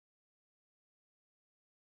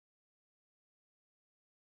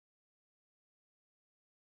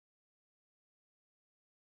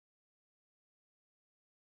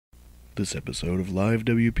This episode of Live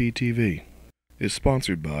WPTV is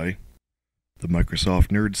sponsored by the Microsoft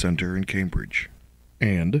Nerd Center in Cambridge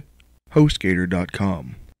and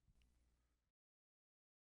HostGator.com.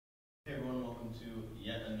 Hey everyone, welcome to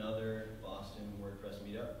yet another Boston WordPress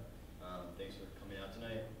Meetup. Thanks for coming out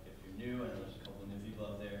tonight. If you're new, I know there's a couple of new people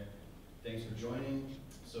out there. Thanks for joining.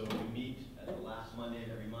 So we meet at the last Monday of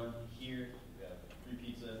every month here. We have free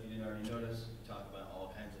pizza if you didn't already notice. We talk about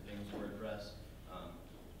all kinds of things WordPress.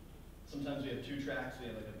 Sometimes we have two tracks.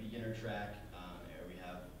 We have like a beginner track, where we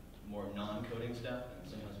have more non-coding stuff, and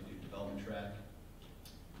sometimes we do development track,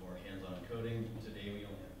 more hands-on coding. Today we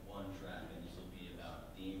only have one track, and this will be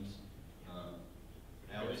about themes.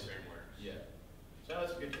 I always frameworks. Yeah. So I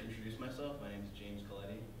always forget to introduce myself. My name is James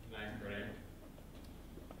Coletti. Nice, Renee.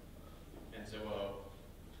 And so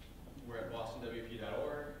we're at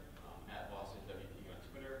bostonwp.org, at bostonwp on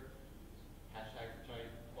Twitter, hashtag for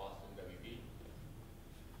type, bostonwp.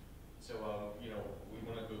 So, we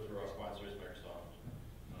want to go through our sponsors. Microsoft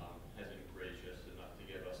has been gracious enough to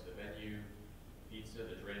give us the venue, pizza,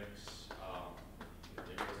 the drinks,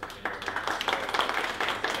 they give us the dinner.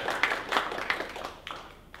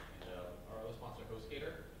 And our other sponsor,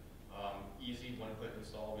 HostGator. Easy, one-click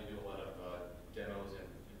install. We do a lot of demos and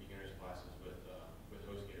beginners classes with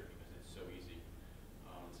HostGator because it's so easy.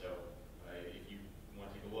 If you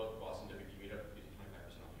want to take a look, Boston WP Meetup gives you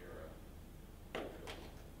 25% off your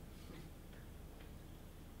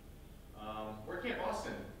WordCamp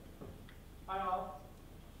Boston. Hi all.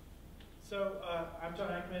 So I'm John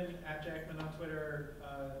Ackman, @Jackman on Twitter,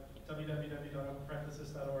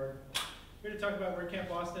 www.openparenthesis.org. Here to talk about WordCamp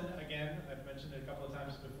Boston again. I've mentioned it a couple of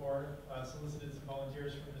times before. Solicited some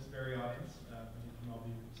volunteers from this very audience, whom I'll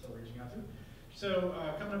be still reaching out to. So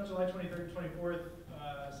coming up July 23rd and 24th,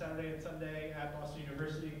 Saturday and Sunday at Boston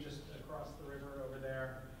University, just across the river over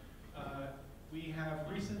there. We have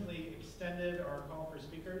recently extended our call for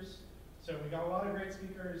speakers. So we got a lot of great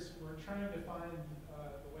speakers. We're trying to find,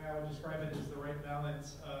 the way I would describe it is the right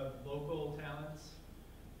balance of local talents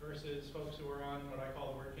versus folks who are on what I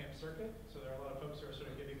call the WordCamp circuit. So there are a lot of folks who are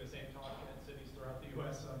sort of giving the same talk in cities throughout the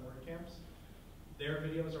US on WordCamps. Their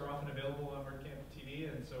videos are often available on WordCamp TV,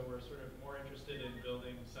 and so we're sort of more interested in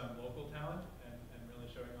building some local talent and really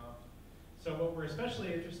showing off. So what we're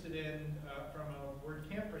especially interested in from a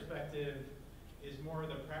WordCamp perspective is more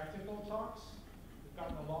of the practical talks. We've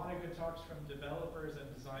gotten a lot of good talks from developers and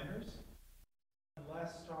designers, and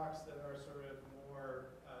less talks that are sort of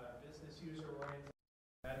more business user-oriented,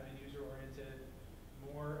 admin user-oriented,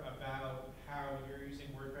 more about how you're using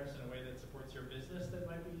WordPress in a way that supports your business that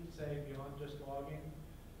might be, say, beyond just blogging.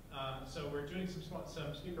 So we're doing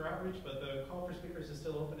some speaker outreach, but the call for speakers is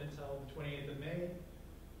still open until the 28th of May.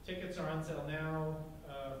 Tickets are on sale now,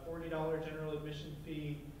 $40 general admission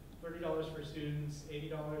fee, $30 for students,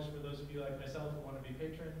 $80 for those of you like myself who want to be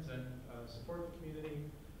patrons and support the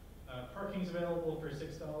community. Parking's available for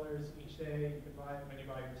 $6 each day. You can buy it when you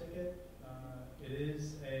buy your ticket. It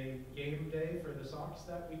is a game day for the Sox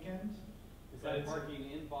that weekend. Is that parking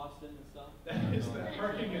in Boston and stuff? That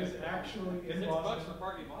parking is actually in Boston. $6 for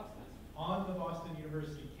parking in Boston. On the Boston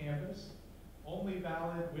University campus. Only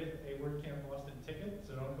valid with a WordCamp Boston ticket,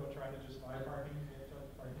 so don't go try to just buy parking.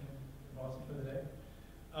 Parking in Boston for the day.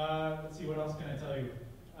 Let's see, what else can I tell you?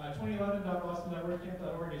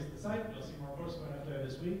 2011.boston.wordcamp.org is the site. You'll see more posts going up there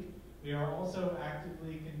this week. We are also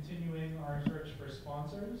actively continuing our search for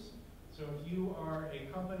sponsors. So if you are a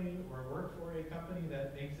company or work for a company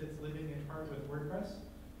that makes its living in part with WordPress,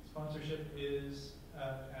 sponsorship is,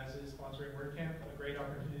 as is sponsoring WordCamp, a great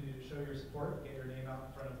opportunity to show your support, get your name out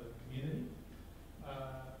in front of the community.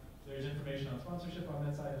 There's information on sponsorship on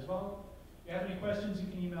that side as well. If you have any questions, you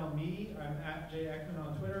can email me. I'm @jackman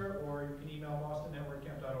on Twitter, or you can email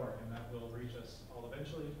boston@wordcamp.org, and that will reach us all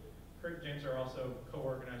eventually. Kurt and James are also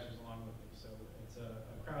co-organizers along with me, so it's a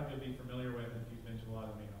crowd you'll be familiar with if you've been to a lot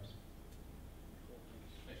of meetups.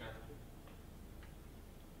 Thanks, John.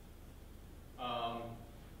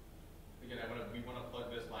 Again, we want to plug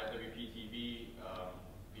this live WPTV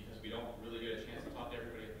because we don't really get a chance to talk to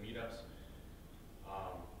everybody at the meetups.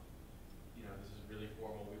 This is really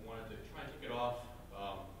formal. We wanted to try and kick it off,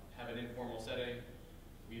 have an informal setting.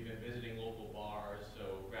 We've been visiting local bars,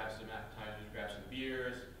 so grab some appetizers, grab some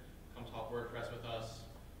beers, come talk WordPress with us.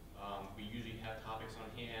 We usually have topics on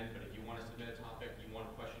hand, but if you want to submit a topic, you want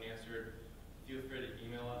a question answered, feel free to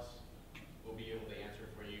email us. We'll be able to answer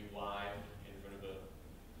for you live in front of the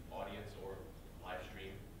audience or live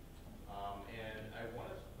stream. And I want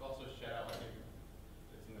to also shout out, I think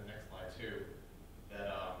it's in the next slide too,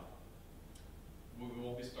 that we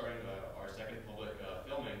will be starting our second public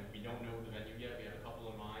filming. We don't know the venue yet. We have a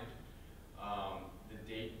couple in mind. The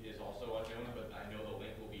date is also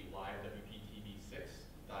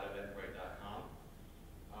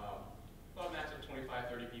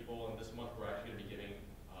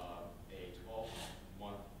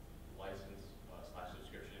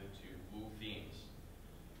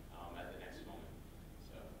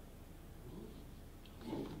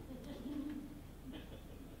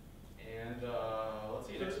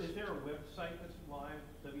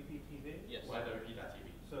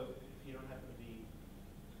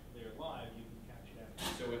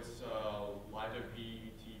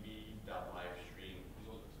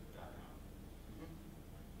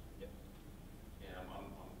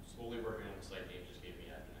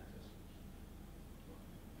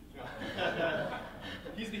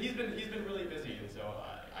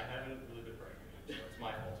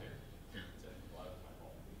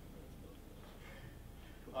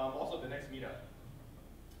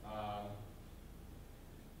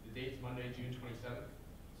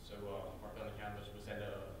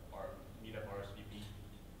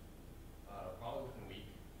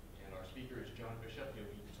Alan Bishop. He'll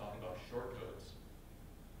be talking about short codes.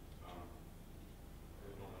 I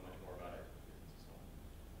really don't know much more about it. So.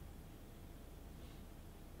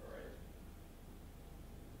 All right.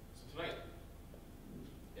 So tonight,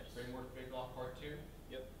 Yes. Framework Bake-Off Part 2.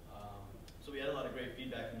 Yep. So we had a lot of great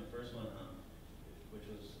feedback from the first one, which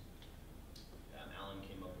was Alan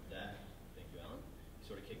came up with that. Thank you, Alan. He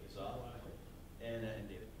sort of kicked us off, and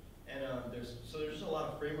David. And there's just a lot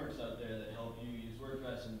of frameworks out there that help you use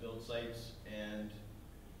WordPress and build sites, and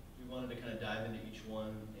we wanted to kind of dive into each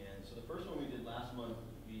one. And so the first one we did last month,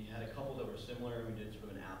 we had a couple that were similar. We did sort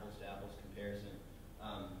of an apples to apples comparison.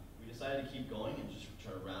 We decided to keep going and just try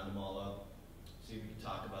to round them all up, see if we could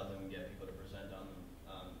talk about them and get people to present on them.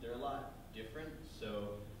 They're a lot different,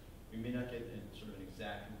 so we may not get sort of an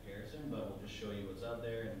exact comparison, but we'll just show you what's out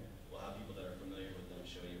there, and we'll have people that are familiar with them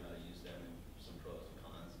show you how to use them and some pros and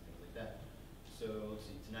cons and things like that. So let's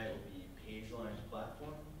see, tonight will be PageLines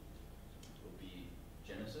Platform, will be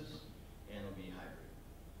Genesis, and will be Hybrid.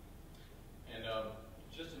 And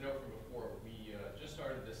just a note from before, we just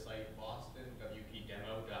started this site,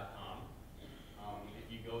 bostonwpdemo.com. If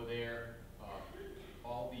you go there,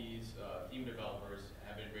 all these theme developers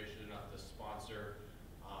have been gracious enough to sponsor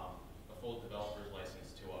a full developer's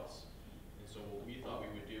license to us. And so what we thought we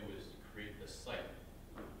would do is create the site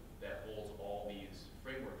that holds all these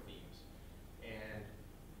framework themes. And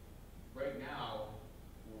right now,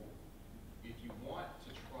 if you want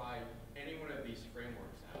to try any one of these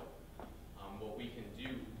frameworks out, what we can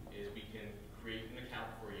do is we can create an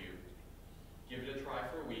account for you, give it a try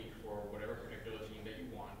for a week for whatever particular theme that you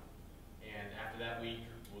want, and after that week,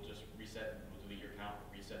 we'll just we'll delete your account,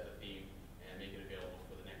 reset the theme, and make it available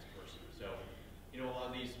for the next person. So, a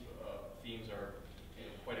lot of these themes are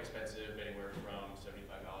quite expensive, anywhere from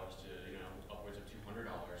 $75 to upwards of $200.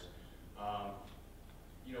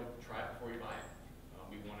 Try it before you buy it.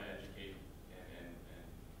 We want to educate and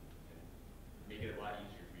make it a lot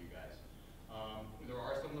easier for you guys. There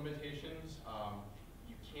are some limitations.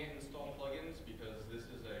 You can't install plugins because this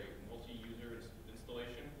is a multi-user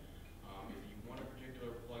installation. If you want a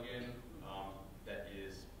particular plugin that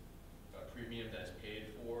is a premium that is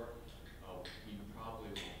paid for, we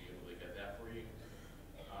probably won't be able to get that for you.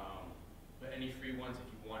 But any free ones, if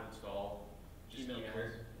you want installed, just email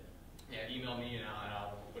us. Yeah, email me and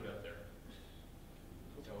I'll put it up there.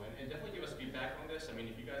 So, and definitely give us feedback on this. I mean,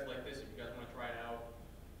 if you guys like this, if you guys want to try it out,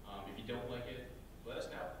 if you don't like it, let us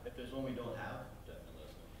know. If there's one we don't have, definitely let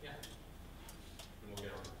us know. Yeah. And we'll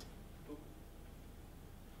get on it. Cool.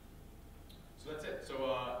 So that's it. So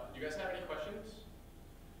do you guys have any questions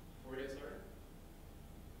before we get started?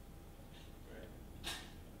 All right.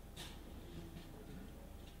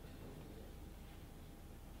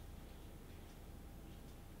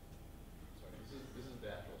 Sorry, this is the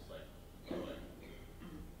actual site.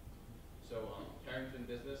 So Carrington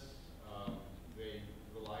Business, they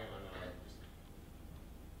rely on this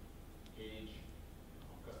page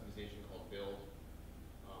customization called Build.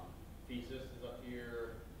 Thesis is up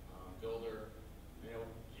here, Builder.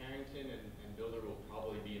 Carrington and Builder will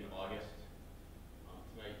probably be in August.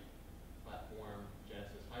 Tonight, Platform,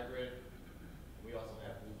 Genesis, Hybrid. We also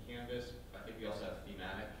have Blue Canvas. I think we also have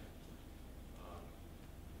Thematic.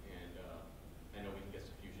 And I know we can get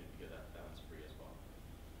Suffusion because that one's free as well.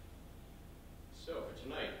 So for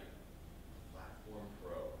tonight, Platform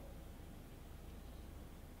Pro.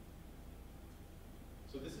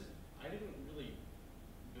 So this is, I didn't really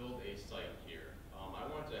build a site here. I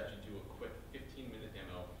wanted to actually do a quick 15-minute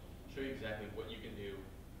demo, show you exactly what you can do.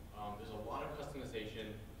 There's a lot of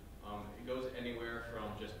customization. It goes anywhere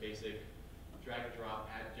from just basic drag and drop,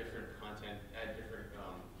 add different content, add different,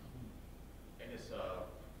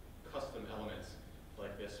 custom elements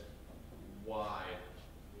like this wide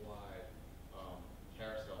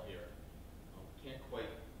carousel here. Can't quite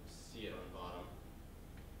see it on the bottom.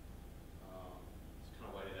 It's kind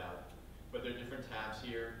of whited out. But there are different tabs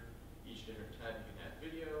here. Each different tab you can add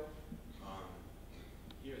video.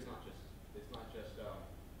 Here it's not just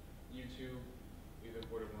YouTube. We've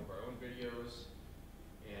imported one of our own videos,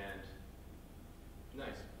 and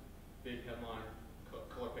nice big headline,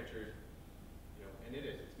 color pictures, and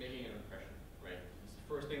it's making an impression, right? It's the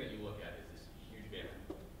first thing that you look at is this huge banner.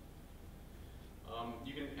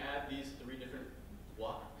 You can add these 3 different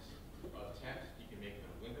blocks of text. You can make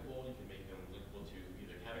them linkable. You can make them linkable to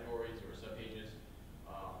either categories or subpages.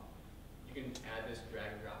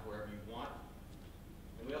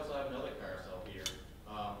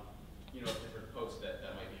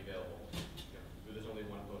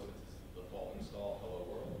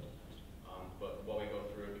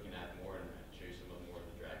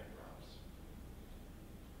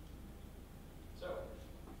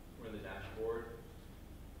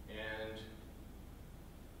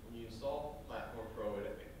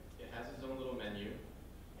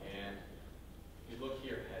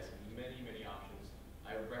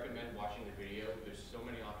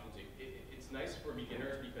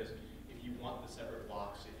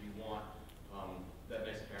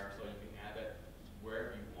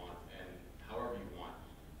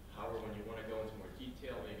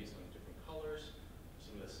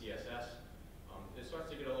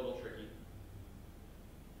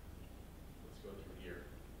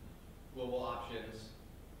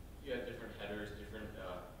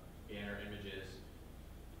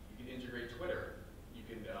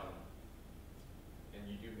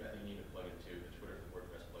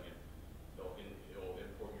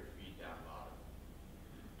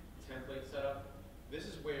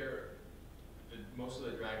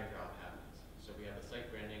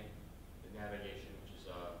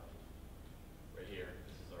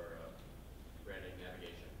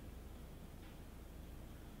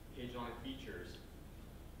 in features,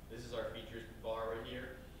 this is our features bar right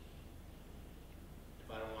here.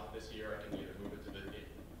 If I don't want this here, I can either move it to the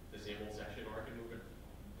disabled section, or I can move it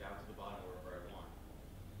down to the bottom wherever I want.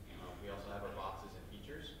 We also have our boxes and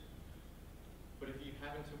features. But if you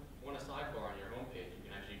happen to want a sidebar on your home page, you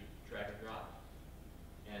can actually drag and drop.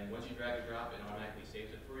 And once you drag and drop, it automatically saves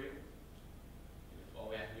it for you. And all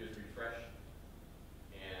we have to do is refresh.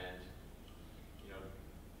 And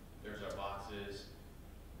there's our boxes.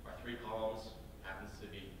 Our 3 columns happens to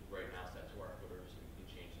be right now set to our footer, so we can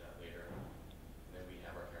change that later. And then we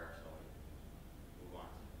have our carousel and move on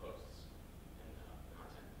to posts and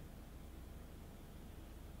content.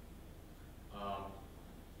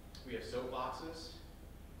 We have soapboxes.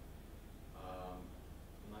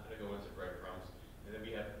 I'm not going to go into breadcrumbs. And then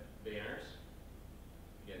we have banners.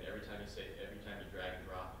 Again, every time you drag and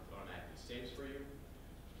drop, it automatically saves for you.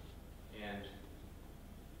 And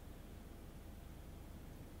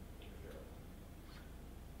here we go.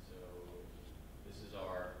 So this is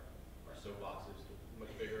our soapboxes,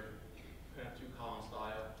 much bigger, kind of 2-column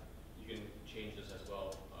style. You can change this as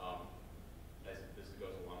well as this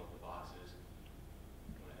goes along with the boxes.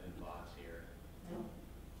 I'm going to edit the box here.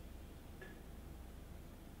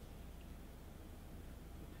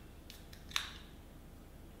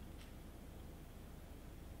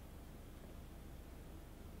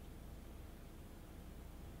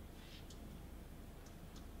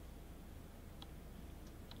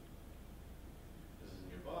 This is a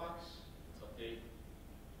new box. Let's update.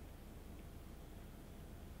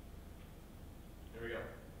 There we go.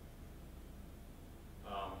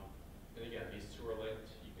 And again, these 2 are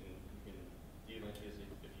linked. You can delink this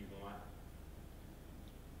if you want.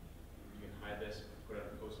 You can hide this, put it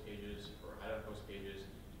on post pages, or hide on post pages.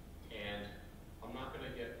 And I'm not going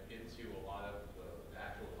to get into a lot of the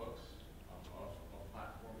actual hooks of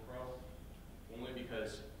Platform Pro, only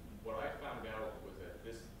because what I found out was that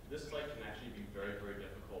this site can actually be very, very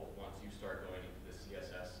difficult once you start going into the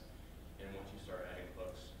CSS and once you start adding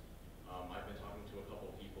hooks. I've been talking to a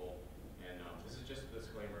couple of people, and this is just a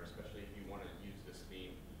disclaimer, especially if you want to use this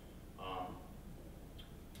theme.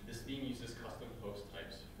 This theme uses custom post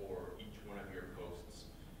types for each one of your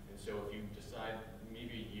posts. And so if you decide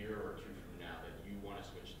maybe a year or 2 from now that you want to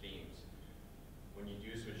switch themes, when you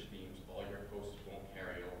do switch themes, all your posts won't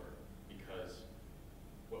carry over, because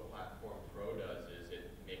what Platform Pro does is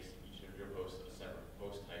it makes each of your posts a separate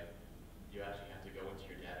post type. You actually have to go into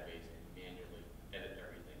your database and manually edit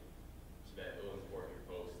everything so that it will import your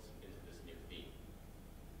posts into this new theme.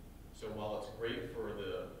 So while it's great for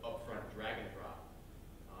the upfront drag and drop,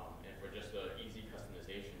 and for just the easy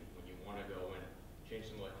customization, when you want to go and change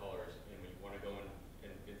some of the colors, and when you want to go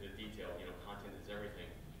into the detail, content is everything,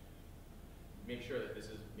 make sure that this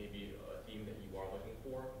is maybe a theme that you are looking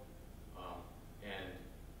for, and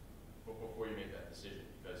before you make that decision,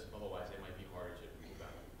 because otherwise it might be harder to move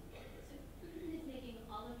out. So is making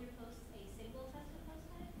all of your posts a single custom post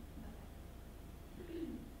type?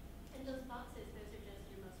 Okay. And those boxes, those are just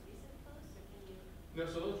your most recent posts, or can you? No,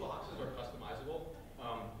 so those boxes are customizable.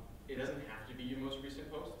 It doesn't have to be your most recent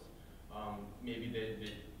posts. Maybe they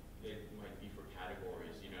might be for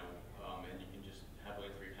categories, and you can just have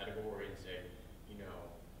like 3 categories and say,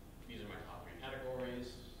 these are my top 3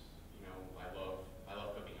 categories. I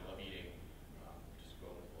love cooking, I love eating. Just go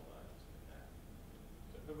with all that, like that.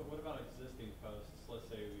 So, but what about existing posts? Let's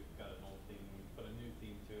say we've got an old theme, we put a new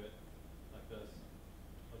theme to it, like this.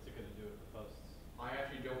 What's it going to do with the posts? I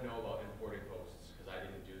actually don't know about importing posts because I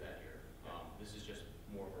didn't do that here. This is just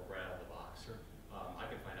more of a right out of the box. Sure. I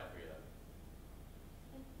can find out for you though.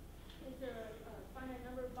 Is there a finite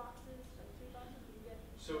number of boxes, like 3 boxes you get?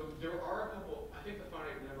 So there are a couple. I think the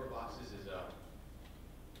finite number of boxes is let's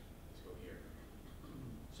go here.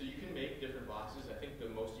 So you can make different boxes. I think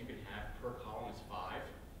the most you can have per column is 5.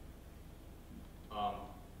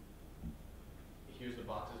 Here's the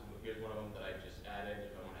boxes. Here's one of them that I just added.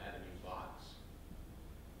 If I want to add a new box,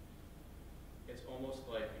 it's almost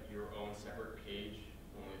like your own separate page,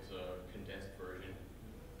 only it's a condensed version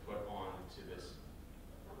put on to this.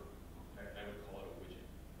 I would call it a widget.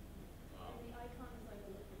 The icon is like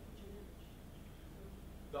a featured image.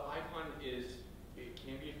 The icon it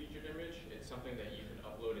can be a featured image. It's something that you can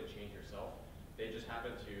upload and change yourself. They just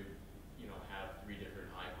happen to, have 3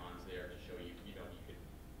 different icons there to show you, you could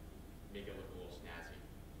make it look a little snazzy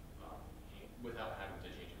without having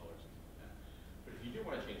to change colors and stuff like that. But if you do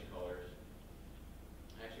want to change colors,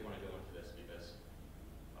 I actually want to go into this because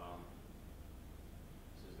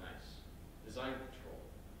this is nice. Design control.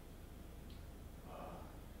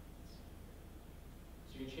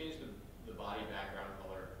 So you can change the body background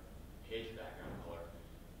color, page background color.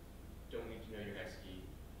 Don't need to know your X key.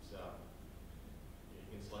 So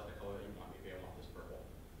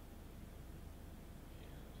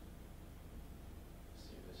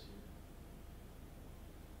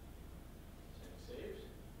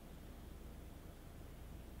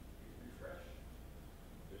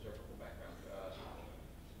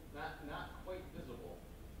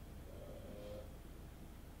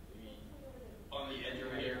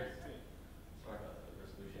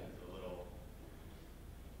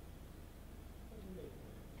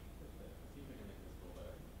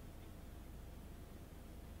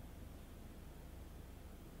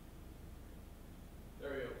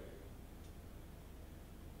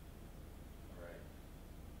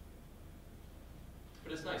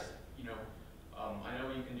it's nice. You know, I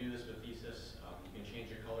know you can do this with Thesis. You can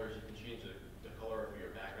change your colors. You can change the color of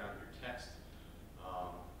your background, your text.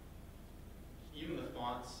 Even the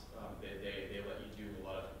fonts, they let you do a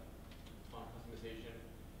lot of font customization.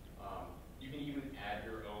 You can even add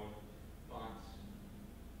your own fonts.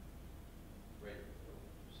 Right. Oh,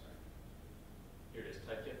 sorry. Here it is.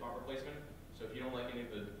 Typekit font replacement. So if you don't like any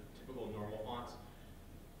of the typical normal fonts,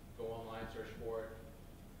 go online, search for it.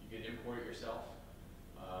 You can import it yourself.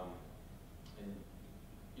 And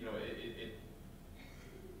you know,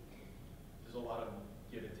 there's a lot of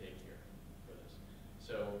give and take here for this.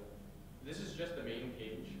 So this is just the main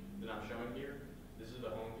page that I'm showing here. This is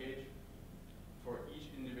the home page. For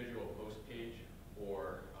each individual post page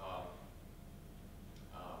or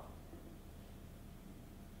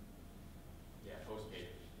post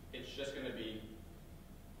page, it's just going to be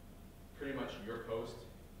pretty much your post,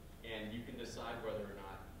 and you can decide whether or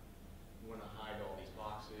not you want to hide all these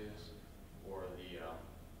boxes or the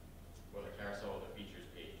carousel or the features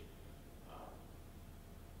page.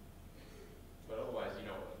 But otherwise, you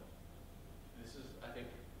know, this is, I think,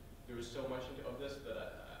 there was so much of this that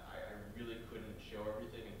I really couldn't show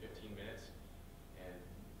everything in 15 minutes. And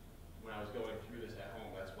when I was going through this at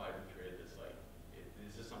home, that's why we created this site.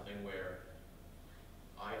 This is something where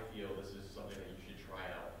I feel this is something that you should try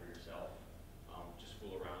out for yourself. Just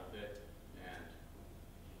fool around with it and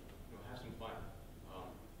have some fun.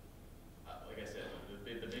 Like I said,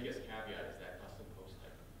 the biggest caveat is that custom post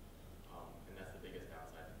type, and that's the biggest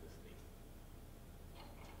downside of this thing.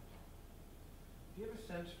 Do you have a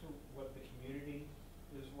sense for what the community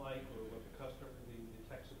is like, or what the customer, the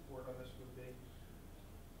tech support on this would be?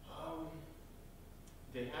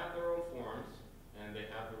 They have their own forums and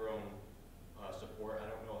they have their own support.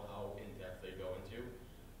 I don't know how in depth they go into.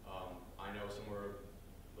 I know somewhere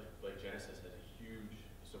like Genesis has a huge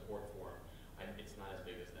support forum. It's not as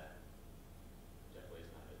big as that. Definitely,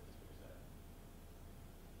 it's not as big as that.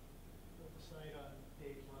 Built the site on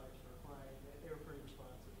PageLines for a client. They were pretty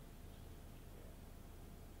responsive.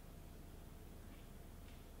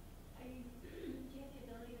 Do you have the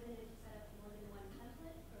ability within it to set up more than one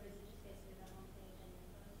template, or is it just basically the home page and your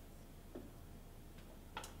posts?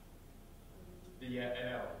 Yeah, I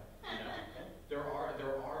know. There are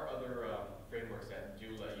other frameworks that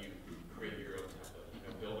do let you create your own template. You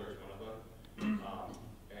know, Builder is one of them.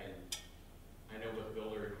 And I know with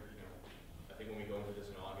Builder, you know, I think when we go into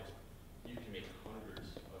this in August, you can make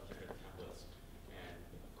hundreds of different templates and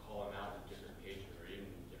call them out in different pages or even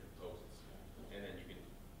different posts, and then you can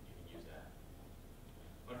use that.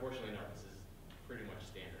 Unfortunately, no, this is pretty much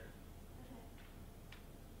standard. Okay.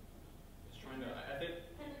 It's trying to.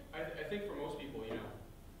 I think for most people, you know,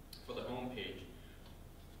 for the home page,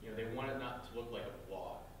 you know, they want it not to look like a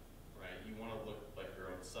blog, right? You want to look like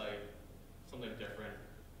your own site, something different,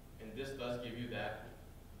 and this does give you that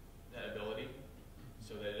ability,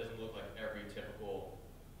 so that it doesn't look like every typical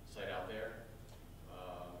site out there.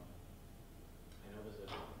 I know there's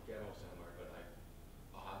a demo somewhere, but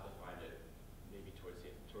I'll have to find it maybe towards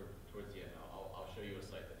the end. I'll show you a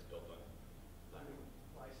site that's built on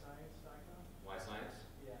Yscience.com? Yscience.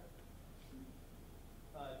 Yeah.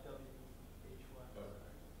 WH1. Oh.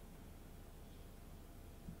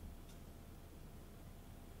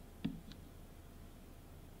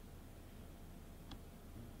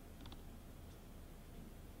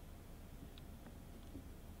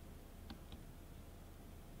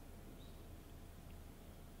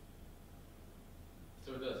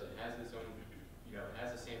 So it does. It has its own, you know, it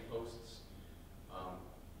has the same posts.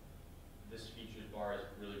 This features bar is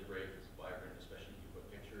really great. It's vibrant, especially if you put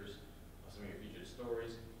pictures of some of your featured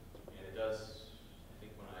stories. And it does, I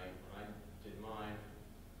think when I did mine,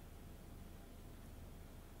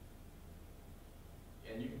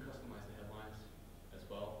 and you can customize the headlines as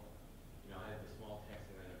well. You know, I had the small text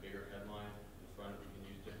and then a bigger headline in front. You can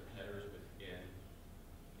use different headers within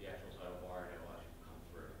the actual title bar, and it'll actually come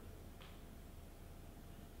through.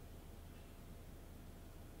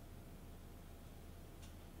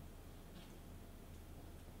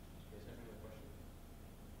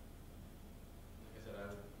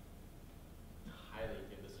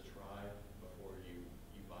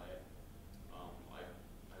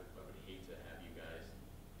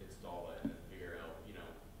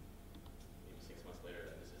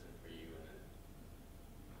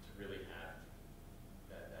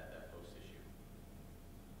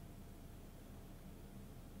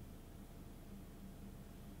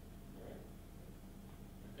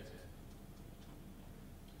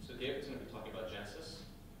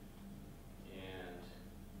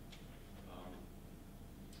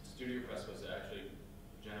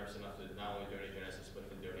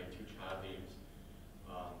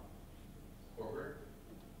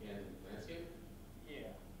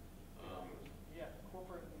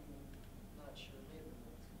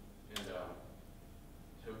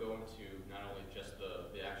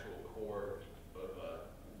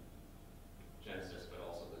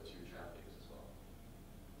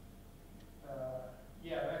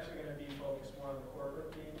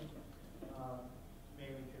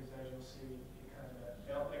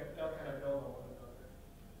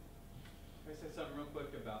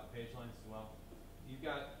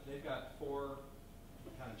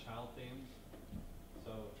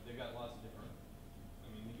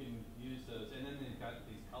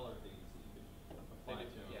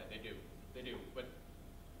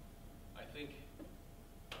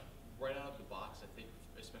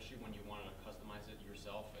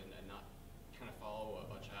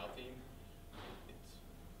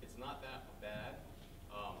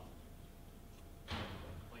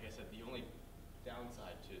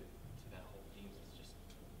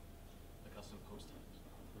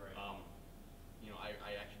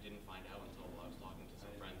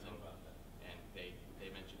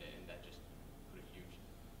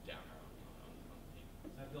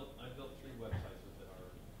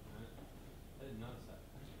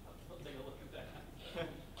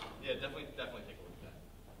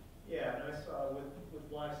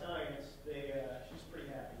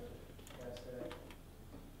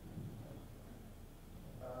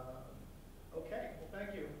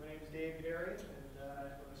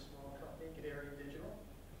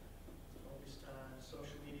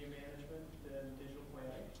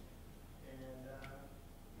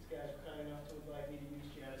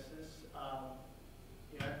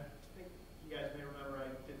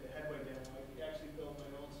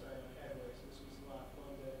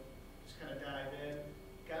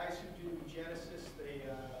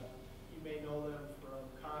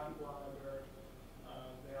 Copyblogger.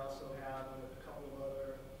 They also have a couple of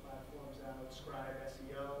other platforms out, Scribe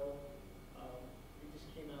SEO. We just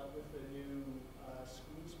came out with a new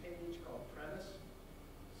squeeze page called Premise.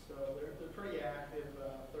 So they're pretty active,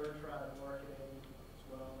 third tribe marketing as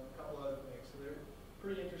well, and a couple other things. So they're a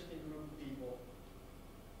pretty interesting group of people.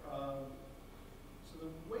 So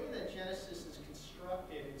the way that Genesis is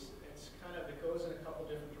constructed, it's kind of, it goes in a couple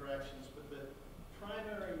different directions, but the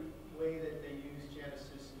primary way that they use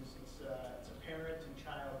Genesis is it's a parent and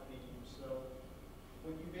child theme. So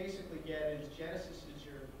what you basically get is Genesis is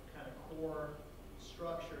your kind of core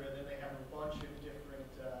structure, and then they have a bunch of different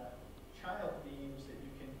child themes that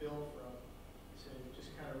you can build from to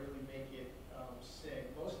just kind of really make it sing.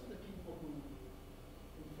 Most of the people who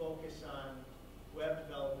focus on web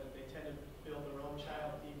development, they tend to build their own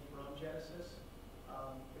child theme from Genesis,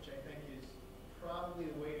 which I think is probably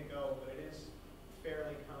the way to go, but it is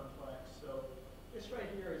fairly complex. So this right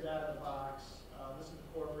here is out of the box. This is the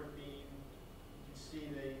corporate theme. You can see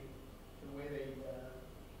the way they,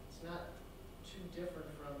 it's not too different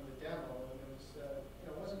from the demo, and it was,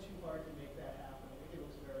 it wasn't too hard to make that happen. I think it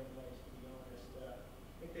looks very nice, to be honest. I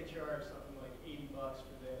think they charge something like $80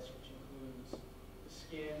 for this, which includes the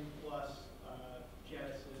skin plus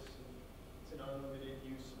Genesis, and it's an unlimited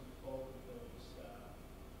use of both of those.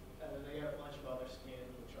 And then they have a bunch of other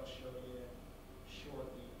skins, which I'll show you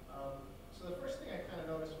shortly. So the first thing I kind of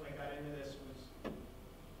noticed when I got into this was,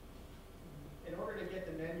 in order to get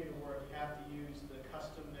the menu to work, you have to use the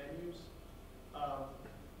custom menus,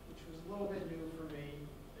 which was a little bit new for me,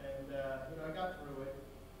 and I got through it,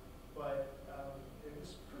 but it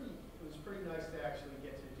was pretty nice to actually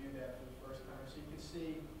get to do that for the first time. So you can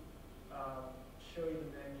see, show you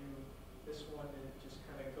the menu. This one, it just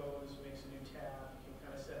kind of goes, makes a new tab. You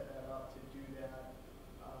can kind of set that up to do that.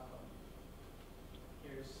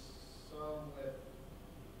 Here's some with,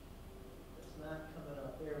 it's not coming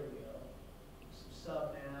up, there we go. Some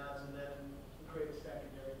sub-navs, and then you create a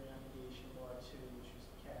secondary navigation bar too, which is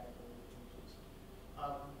the category pages.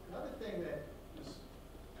 Another thing that was,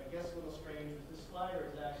 I guess, a little strange was this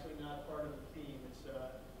slider is actually not part of the theme. It's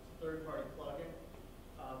a third-party plugin.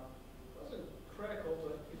 It wasn't critical,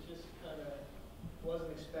 but it just kind of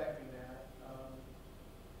wasn't expecting that.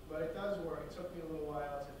 But it does work. It took me a little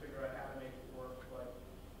while to figure out how to make it work, but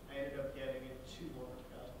I ended up getting it to work.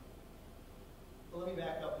 But let me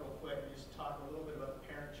back up real quick and just talk a little bit about the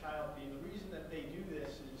parent-child theme. The reason that they do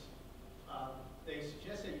this is they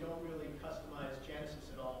suggest that you don't really customize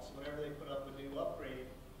Genesis at all. So whenever they put up a new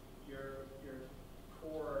upgrade, your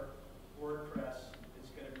core WordPress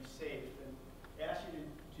is going to be safe. And they ask you to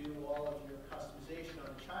do all of your customization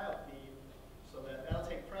on the child theme, so that'll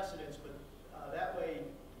take precedence, but that way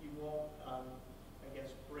you won't, I guess,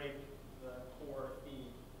 break the core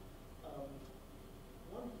theme.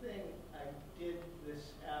 One thing I did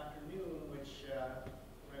this afternoon, which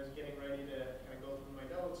when I was getting ready to kind of go through my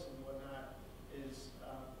notes and whatnot, is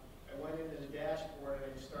I went into the dashboard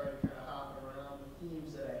and I just started kind of hopping around the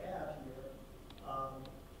themes that I have here.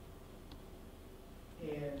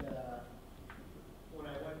 When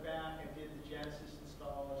I went back and did the Genesis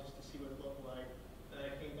install just to see what it looked like, then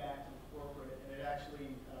I came back to the corporate, and it actually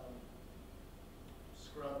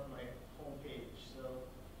scrubbed my home page. So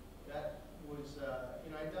that was,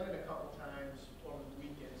 I'd done it a couple times over the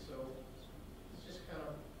weekend, so it's just kind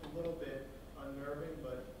of a little bit unnerving,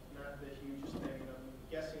 but not the hugest thing. I'm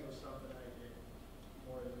guessing it was something I did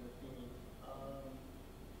more than the theme.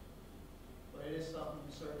 But it is something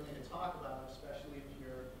certainly to talk about, especially if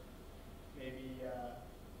you're maybe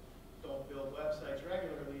don't build websites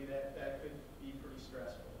regularly. That could be pretty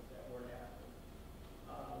stressful if that were to happen.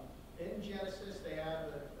 In Genesis, they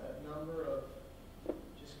have a number of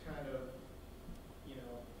just kind of,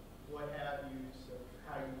 what have yous of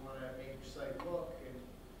how you want to make your site look. And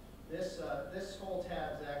this whole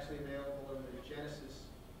tab is actually available in the Genesis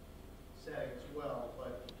setting as well.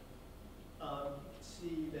 But you can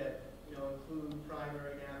see that include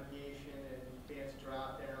primary navigation and fancy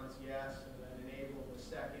drop downs, yes, and then enable the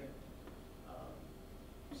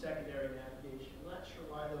secondary navigation. I'm not sure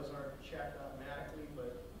why those aren't checked automatically,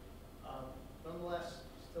 but nonetheless,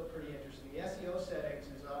 still pretty interesting. The SEO settings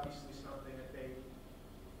is obviously something that they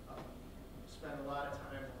spend a lot of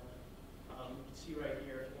time on. You can see right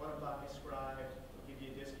here, if you want to buy Scribe, they'll give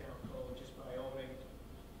you a discount code just by owning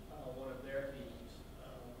one of their themes.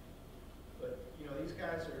 But these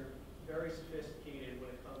guys are very sophisticated when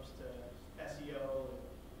it comes to SEO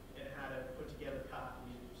and how to put together copy.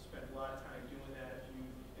 You spend a lot of time doing that.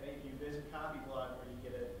 If you visit Copyblogger, where you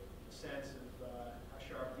get a sense of how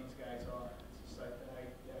sharp these guys are. It's a site that I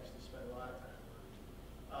actually spend a lot of time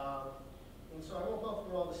on. And so I won't go through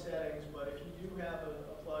through all the settings, but if you do have a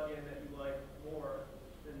plugin that you like more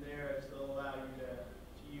than theirs, they'll allow you to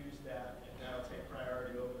use that, and that'll take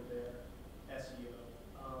priority over their SEO.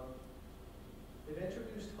 They've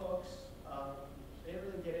introduced hooks. They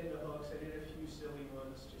didn't really get into hooks. I did a few silly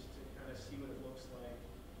ones just to kind of see what it looks like.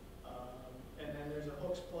 And then there's a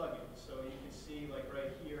hooks plugin, so you can see like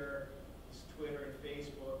right here, it's Twitter and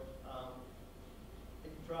Facebook.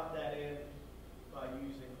 You can drop that in by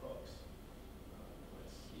using hooks.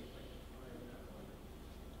 Let's see if I can find that one.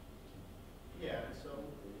 Yeah, so,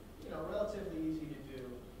 you know, relatively easy to do.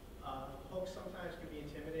 Hooks sometimes can be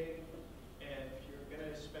intimidating, and if you're going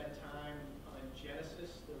to spend time on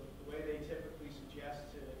Genesis, the way they typically suggest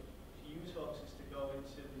to use hooks is to go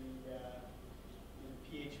into the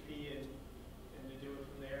PHP and to do it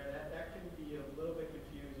from there. That can be a little bit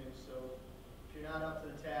confusing, so if you're not up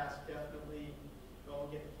to the task, definitely go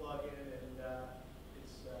and get the plugin, and it's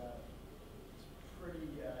a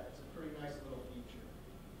pretty nice little feature.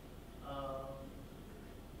 What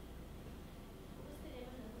was the name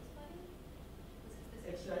of the hooks plugin?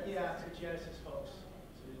 It's yeah, it's a Genesis hooks.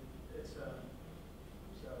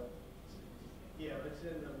 Yeah, but it's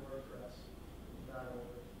in the WordPress.org.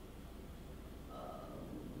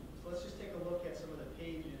 So let's just take a look at some of the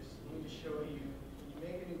pages. Let me just show you, when you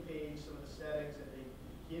make a new page, some of the settings that they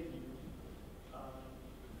give you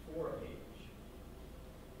for a page.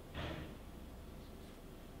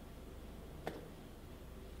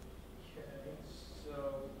 Okay, so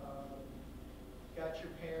got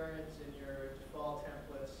your parents and your default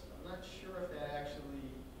templates. I'm not sure if that actually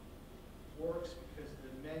works because the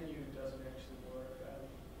menu doesn't actually work.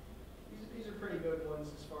 These are pretty good ones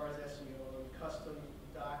as far as SEO. Custom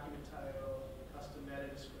document title, custom meta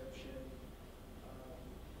description.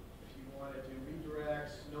 If you want to do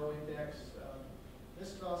redirects, no index.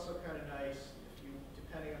 This is also kind of nice. If you,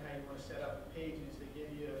 depending on how you want to set up the pages, they give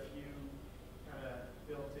you a few kind of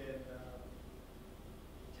built-in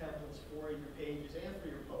templates for your pages and for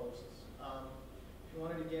your posts. If you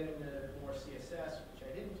wanted to get into more CSS, which I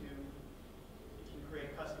didn't do, you can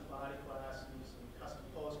create custom body classes and custom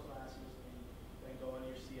post classes, and then go into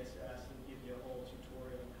your CSS and give you a whole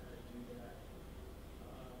tutorial on how to do that.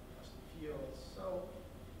 Custom fields. So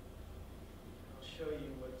I'll show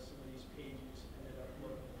you what some of these pages ended up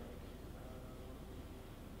looking like.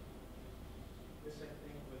 This I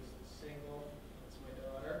think was the single. That's my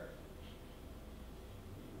daughter.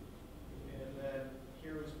 And then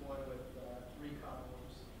here was one with 3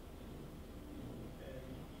 columns, and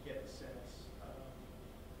you get the sense.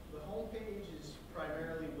 The home page is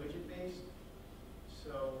primarily widget-based,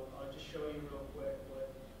 so I'll just show you real quick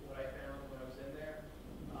what I found when I was in there.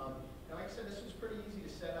 And like I said, this was pretty easy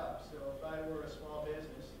to set up, so if I were a small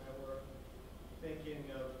business and I were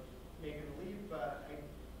thinking of making a leap, I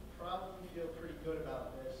probably feel pretty good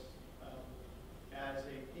about this as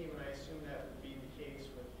a theme, and I assume that would be the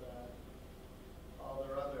case with all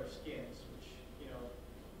their other skins, which, you know,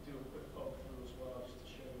 do a quick poke through as well, just to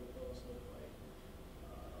show you what those look like.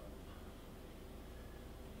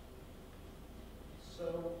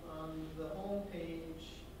 So on the home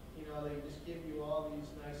page, you know, they just give you all these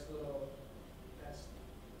nice little, that's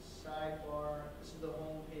the sidebar. This is the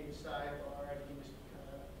home page sidebar. You can just kind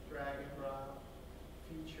of drag and drop,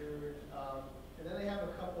 featured. And then they have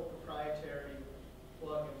a couple proprietary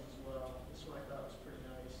plugins as well. This one I thought was pretty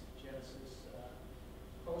nice, Genesis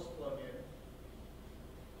post plugin.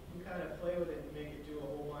 You can kind of play with it and make it do a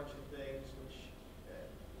whole bunch of things, which,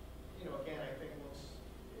 you know, again, I think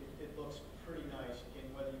it looks pretty nice. You can,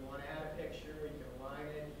 whether you want to add a picture, you can align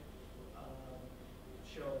it,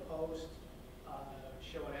 show a post,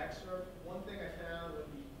 show an excerpt. One thing I found with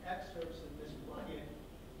the excerpts in this plugin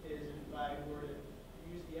is if I were to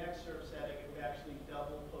use the excerpt setting, it would actually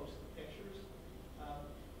double post the pictures.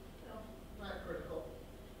 You know, not critical.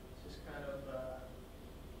 It's just kind of,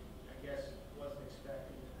 I guess, wasn't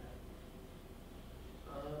expecting that.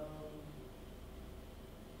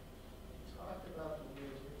 Talked about the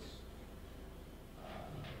widgets.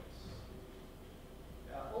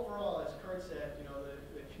 Overall, as Kurt said, you know,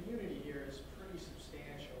 the community here is pretty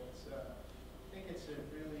substantial. It's, I think it's a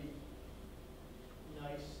really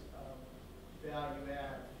nice value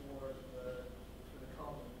add for the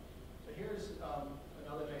company. So here's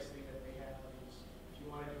another nice thing that they have is if you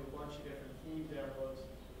want to do a bunch of different theme demos,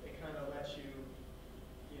 they kind of let you,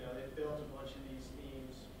 you know, they've built a bunch of these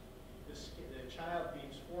themes, the child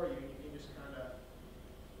themes for you, and you can just kind of,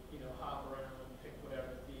 you know, hop around and pick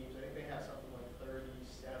whatever themes. I think they have something like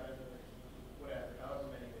 37 or whatever, however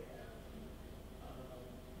many they have.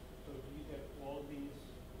 So do you get all of these?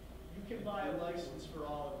 You can buy a license for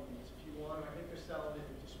all of these if you want. I think they're selling it.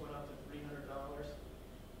 It just went up to $300.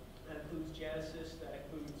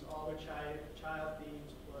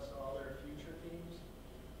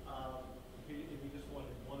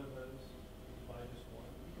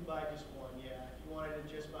 buy just one, yeah. If you wanted to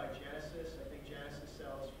just buy Genesis, I think Genesis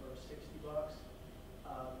sells for $60.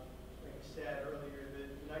 Like I said earlier,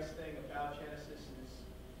 the nice thing about Genesis is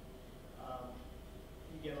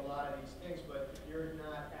you get a lot of these things, but if you're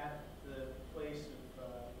not at the place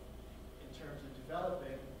of, in terms of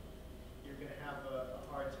developing, you're going to have a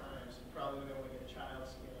hard time. So you're probably going to want to get a child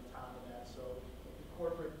skin on top of that. So the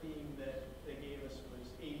corporate theme that they gave us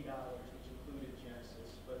was $80, which included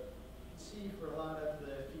Genesis. But you can see for a lot of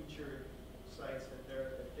the featured sites that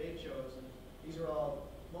they've chosen, these are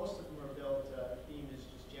all, most of them are built, themed as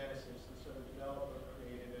just Genesis, and so the developer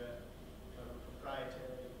created a kind of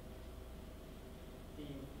proprietary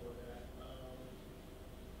theme for that. I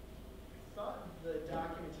thought the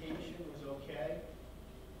documentation was okay.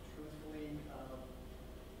 Truthfully,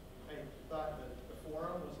 I thought that the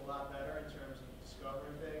forum was a lot better in terms of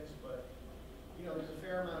discovering things, but you know, there's a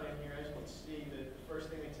fair amount in here. As you can see, the first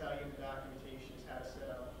thing they tell you in the documentation is how to set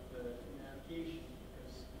up the navigation,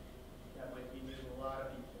 because that might be new to a lot of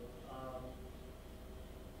people. I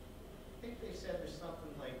think they said there's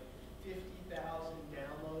something like 50,000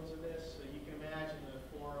 downloads of this, so you can imagine the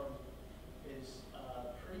forum is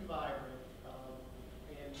pretty vibrant.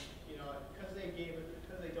 And you know, because they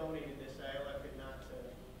donated this, I elected not to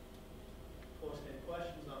post any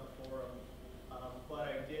questions on the forum, but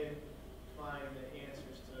I did find the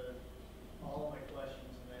answers to all of my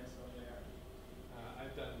questions and then some there.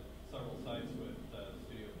 I've done several sites with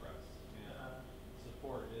StudioPress, and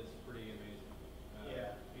support is pretty amazing.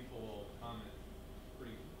 Yeah. People will comment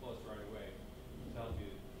pretty close right away to help you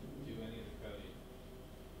do any of the coding.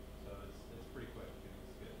 So it's pretty quick and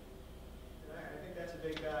it's good. And I think that's a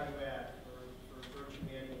big value add for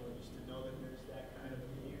virtually anyone, just to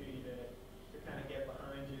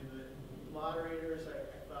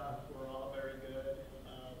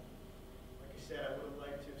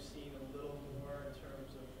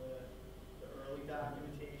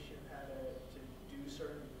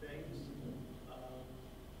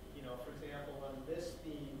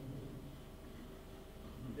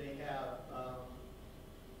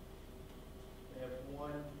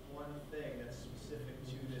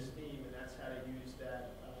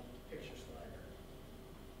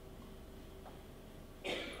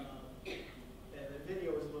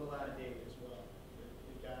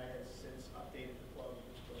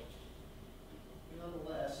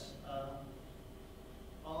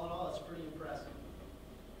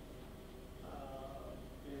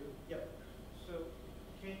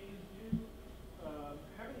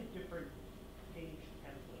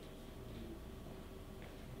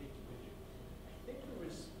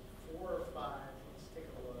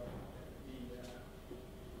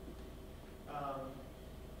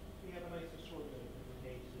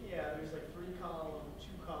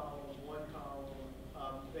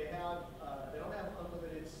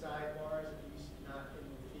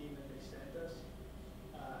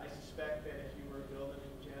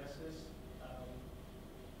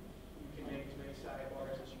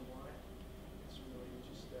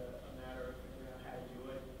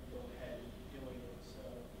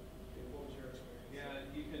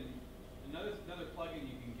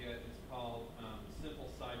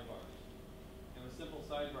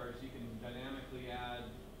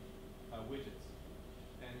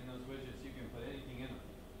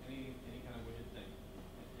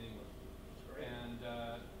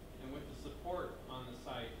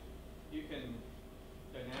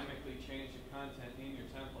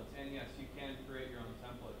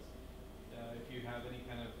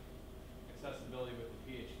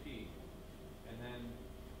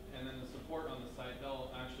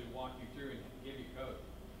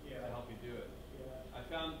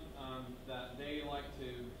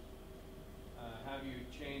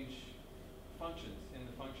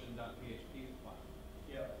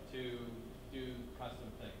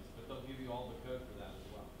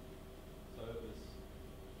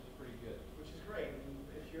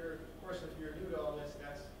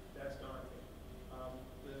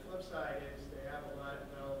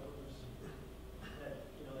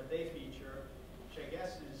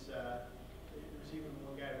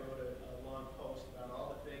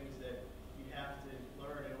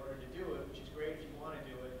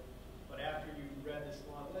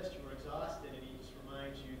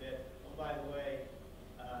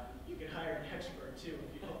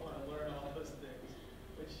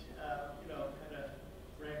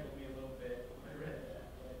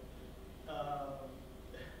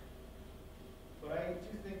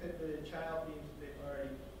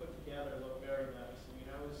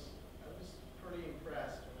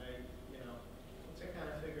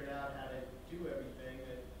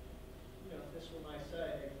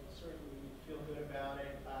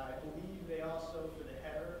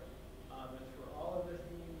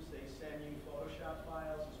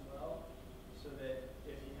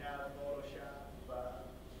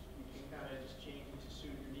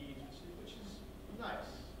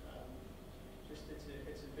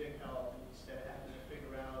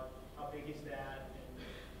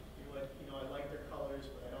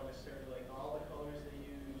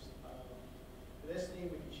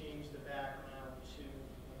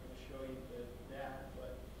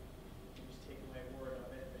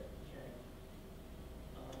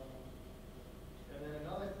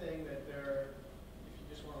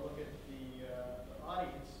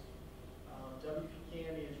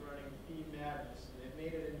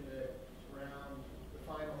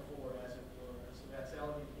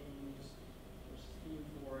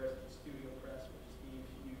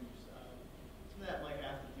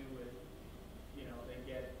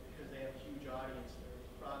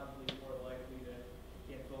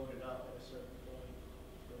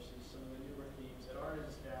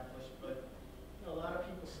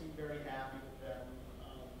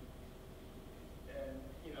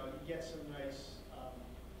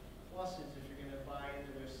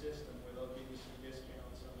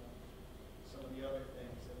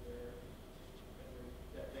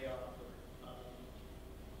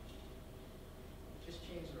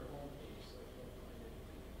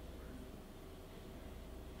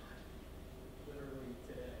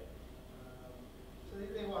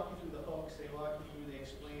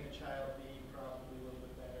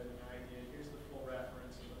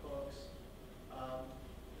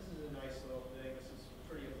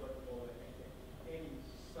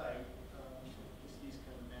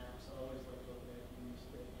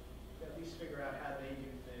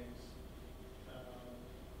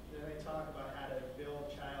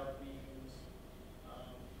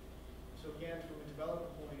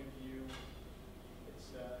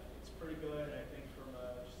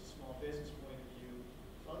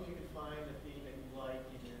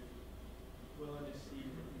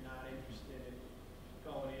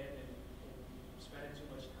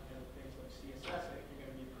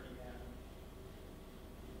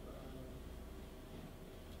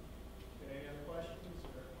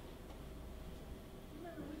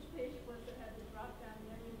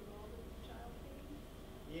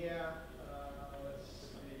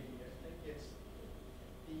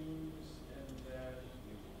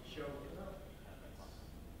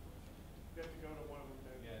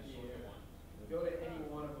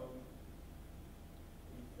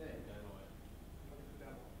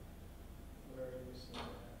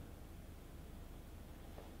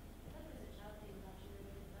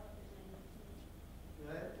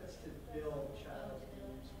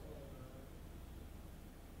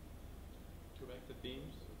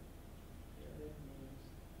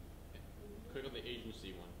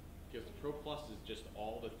Pro Plus is just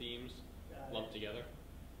all the themes lumped together.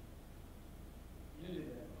 You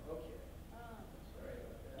did that, okay. Sorry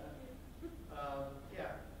about that.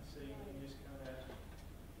 Yeah, so you can just kind of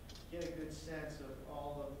get a good sense of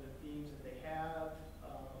all of the themes that they have.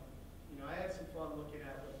 You know, I had some fun looking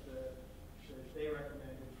at what they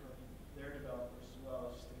recommended from their developers as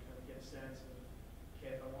well, just to kind of get a sense of,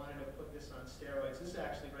 okay, if I wanted to put this on steroids, this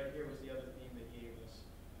actually right here was the other theme they gave us,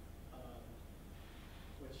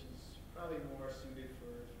 which is probably more suited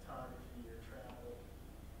for photography or travel.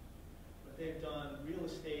 But they've done real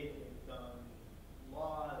estate, they've done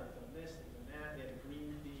law, they've done this, they've done that. They had a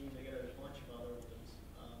green theme, they got a bunch of other ones.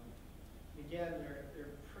 Again, they're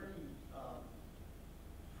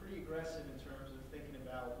pretty aggressive in terms of thinking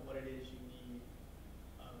about what it is you need,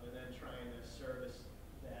 and then trying to service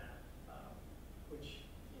that, which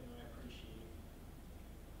I appreciate.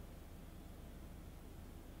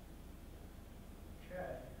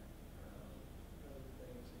 Okay. Other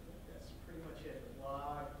things, I think that's pretty much it. The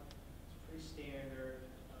blog is pretty standard.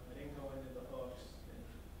 I didn't go into the hooks and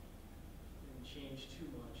didn't change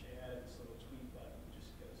too much. I added this little tweet button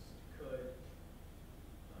just because it could.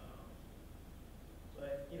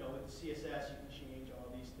 But with CSS, you can change all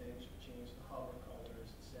these things. You can change the hover colors,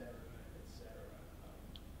 et cetera, et cetera.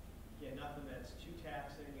 Again, nothing that's too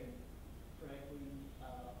taxing, and frankly,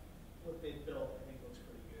 what they've built, I think, looks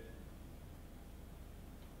pretty good.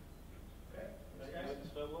 Okay, thanks, guys.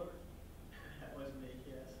 That was me,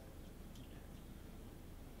 yes.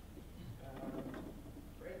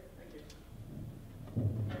 Great, thank you.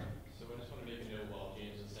 So I just want to make a note while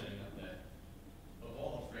James is setting up that of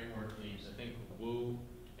all the framework themes, I think Woo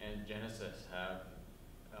and Genesis has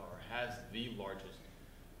the largest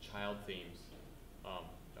child themes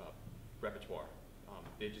repertoire.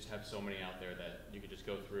 They just have so many out there that you could just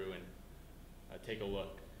go through and take a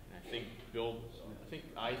look. And I think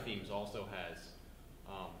iThemes also has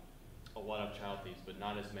a lot of child themes, but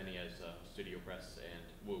not as many as StudioPress and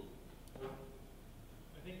Woo. I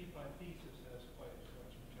think you find Thesis has quite a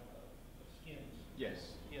collection of skins.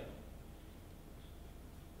 Yes. Yeah.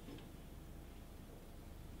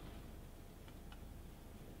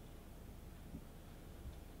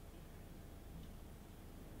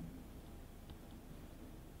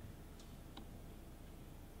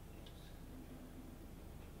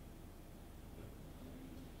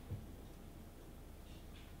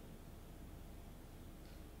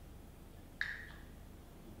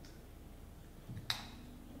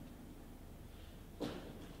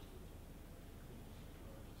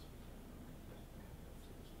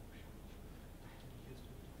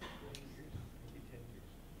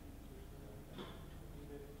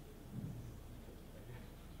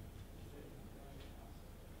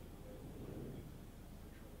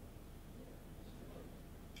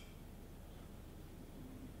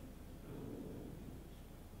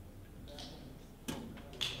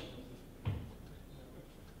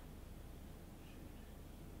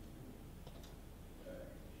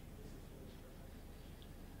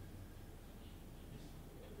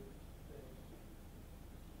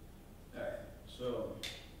 So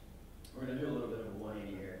we're going to do a little bit of a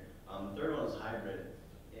 180 here. The third one is hybrid,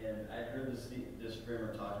 and I'd heard this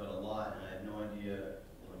framework talked about a lot, and I had no idea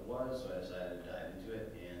what it was, so I decided to dive into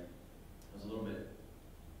it, and it was a little bit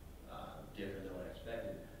different than what I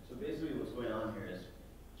expected. So basically what's going on here is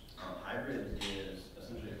hybrid is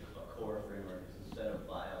essentially a core framework. It's a set of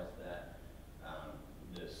files that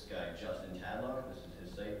this guy, Justin Tadlock, this is his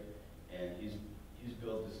site, and he's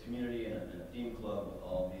built this community and a theme club with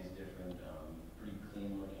all these different pretty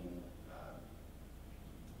clean looking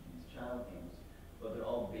these child themes, but they're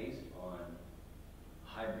all based on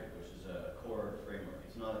hybrid, which is a core framework.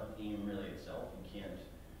 It's not a theme really itself. You can't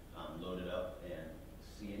load it up and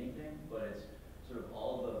see anything, but it's sort of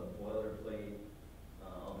all the boilerplate,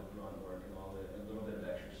 all the grunt work, and all a little bit of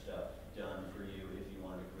extra stuff done for you if you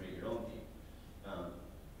wanted to create your own theme. I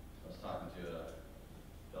was talking to a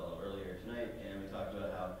fellow earlier tonight, and we talked about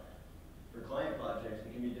how for client projects,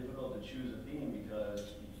 it can be difficult to choose a theme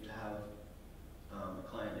because you have a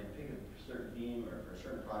client, they pick a certain theme or for a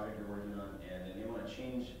certain project you're working on, and then they want to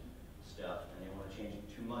change stuff, and they want to change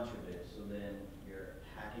too much of it, so then you're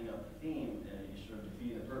hacking up the theme, and you're sort of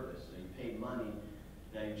defeating the purpose. So you paid money,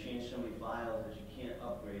 now you change so many files that you can't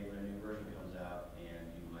upgrade when a new version comes out, and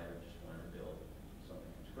you might have just wanted to build something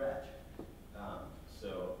from scratch.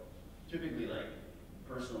 So typically, like,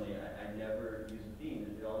 personally, I never use a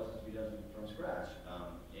theme. It always has to be done from scratch.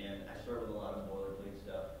 And I start with a lot of boilerplate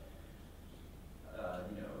stuff,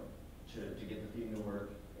 to get the theme to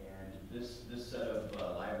work. And this set of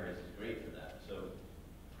libraries is great for that. So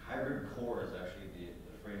Hybrid Core is actually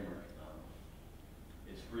the framework.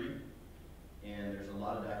 It's free.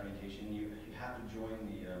 documentation. You have to join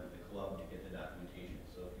the club to get the documentation.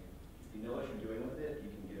 So if you know what you're doing with it, you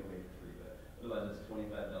can get away for free. But otherwise, it's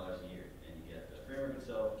 $25 a year, and you get the framework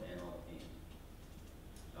itself and all the themes.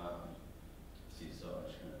 So I'm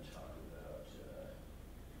just going to talk about.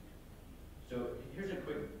 So here's a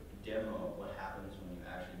quick demo of what happens when you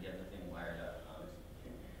actually get the thing wired up.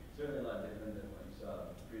 It's certainly a lot different than what you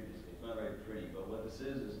saw previously. It's not very pretty, but what this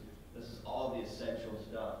is all the essential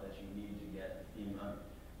stuff that you need to get the theme running.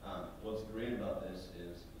 What's great about this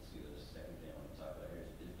is, let's see, the second thing I want to talk about here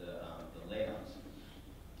is the layouts.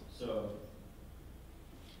 So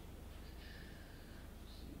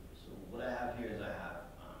what I have here is I have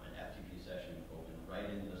an FTP session open right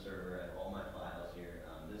into the server. I have all my files here.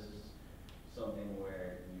 This is something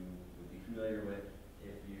where you would be familiar with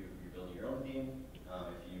if you're building your own theme.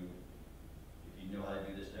 If you know how to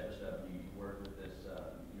do this type of stuff, you work with this,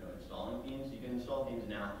 installing themes. You can install themes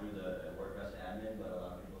now through the WordPress admin, but a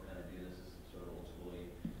lot of people kind of do this as sort of old schooly,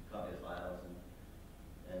 copy the files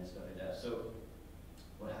and stuff like that. So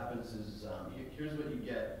what happens is here's what you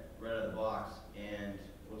get right out of the box, and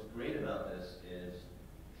what's great about this is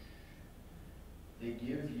they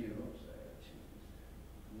give you. Sorry, I gotta change this.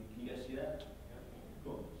 Can you guys see that? Yeah.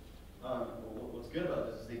 Cool. What's good about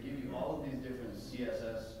this is they give you all of these different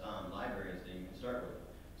CSS libraries that you can start with.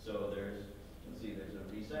 So there's a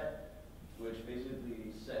reset, which basically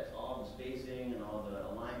sets all the spacing and all the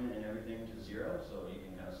alignment and everything to 0. So you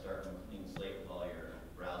can kind of start from a clean slate with all your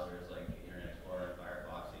browsers like Internet Explorer,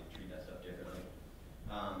 Firefox. They treat that stuff differently.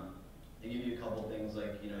 They give you a couple things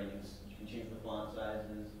like you can change the font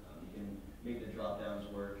sizes. You can make the drop downs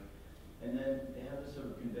work. And then they have this sort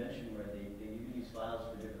of convention where they give you these files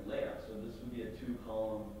for different layouts. So this would be a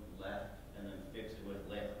 2-column left and then fixed width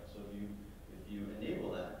layout. So if you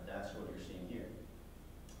enable that, that's what you're seeing here.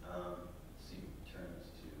 Let's see, turn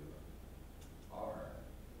this to R.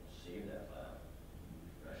 We'll save that file,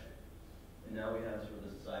 refresh it. And now we have sort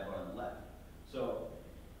of this sidebar on the left. So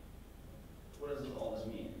what does all this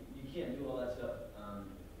mean? You can't do all that stuff,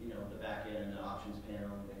 the back end and the options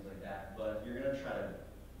panel and things like that. But if you're going to try to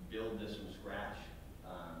build this from scratch,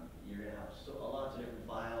 you're going to have lots of different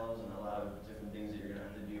files and a lot of different things that you're going to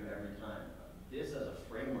have to do every time. This as a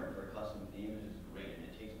framework for a custom theme is just great, and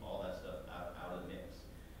it takes all that stuff out of the mix.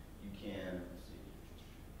 You can, let's see,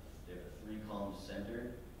 they have a 3-column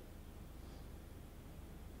center.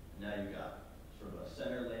 Now you've got sort of a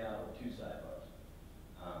center layout with 2 sidebars.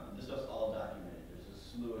 This stuff's all documented. There's a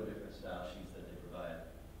slew of different style sheets that they provide,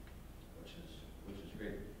 which is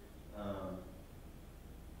great.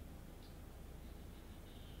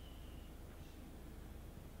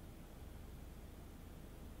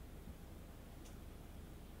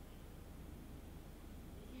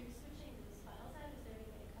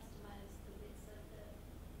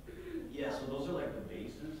 Yeah, so those are like the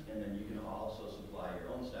bases, and then you can also supply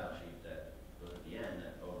your own style sheet that goes at the end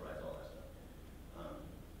that overrides all that stuff.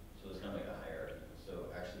 So it's kind of like a hierarchy.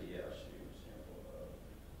 So actually, yeah, I'll show you a sample of.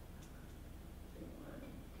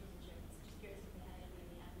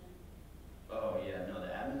 Oh yeah, no,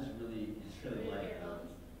 the admin is really light.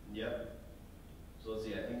 Yep. So let's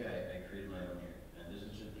see. I think I created my own here, and this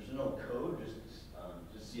is there's no code, just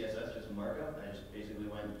CSS, just markup. I just basically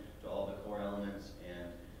went to all the core elements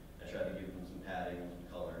and I tried to give them some padding and some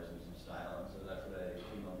colors and some style, and so that's what I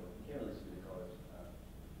came up with. You can't really see the colors,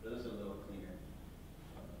 but this is a little cleaner.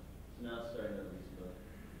 So now it's starting to at least look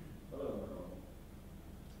a little more normal.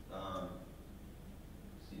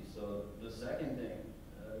 See, so the second thing,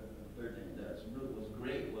 the third thing that was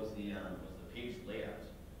great was the page layouts.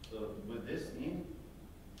 So with this theme,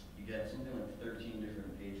 you get something like 13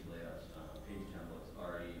 different page layouts, page templates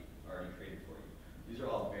already created for you. These are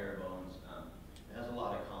all bare bones. It has a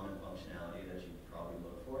lot of common functionality that you probably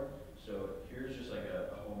look for. So here's just like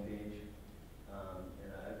a home page.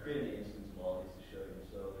 And I've created an instance of all these to show you.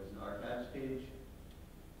 So there's an archives page.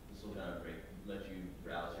 This will kind of let you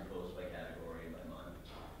browse your posts by category, by month.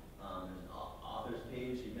 There's an authors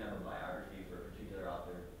page. You can have a biography for a particular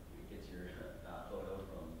author. It gets your photo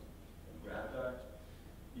from Gravatar.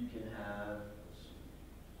 You can have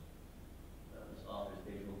this authors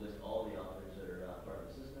page will list all the authors that are part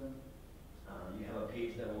of the system. You have a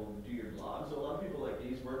page that will do your blog. So a lot of people they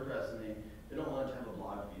use WordPress and they don't want it to have a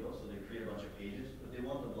blog feel, so they create a bunch of pages, but they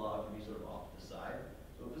want the blog to be sort of off to the side.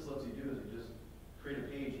 So what this lets you do is you just create a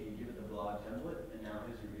page and you give it the blog template, and now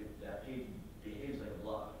that page behaves like a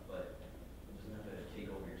blog, but it doesn't have to take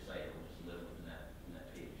over your site. It will just live within that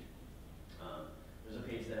page. There's a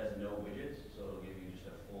page that has no widgets, so it'll give you just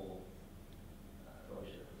a full. Probably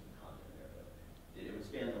should have put some content there, but it would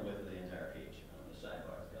span the width of the entire page. The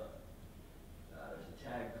sidebar is gone. There's a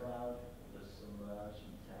tag cloud. There's some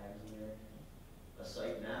tags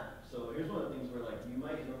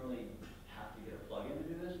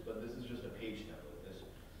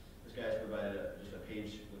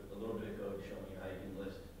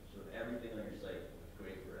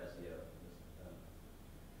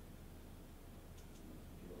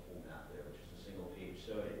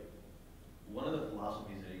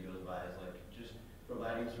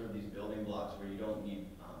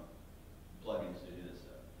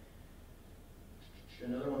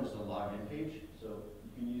page. So you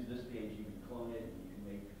can use this page, you can clone it, and you can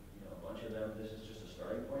make a bunch of them. This is just a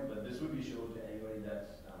starting point, but this would be shown to anybody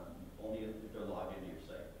that's only if they're logged into your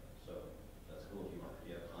site. So that's cool if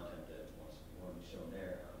you have content that wants to be shown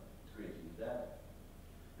there. It's great to use that.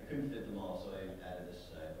 I couldn't fit them all, so I added this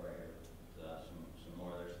sidebar here with some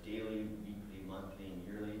more. There's daily, weekly, monthly, and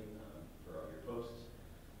yearly for all your posts.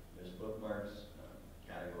 There's bookmarks,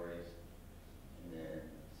 categories, and then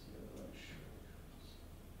let's see, I'm going to show you.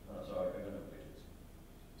 Sorry, I'm going to widgets.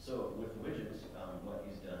 So with widgets, what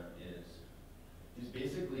he's done is he's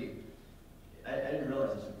basically, I didn't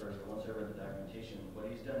realize this at first, but once I read the documentation, what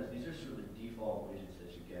he's done is these are sort of the default widgets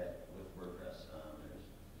that you get with WordPress. There's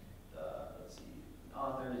let's see,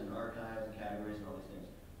 authors and archives and categories and all these things.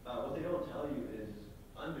 What they don't tell you is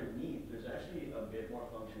underneath, there's actually a bit more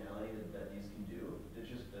functionality that these can do. It's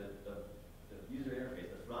just the user interface,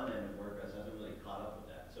 the front end of WordPress hasn't really caught up with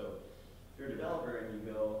that. So if you're a developer and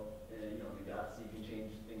you go and you got so you can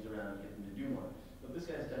change things around and get them to do more. What this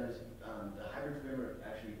guy's done is the hybrid framework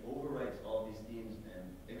actually overwrites all these themes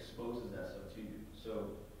and exposes that stuff to you.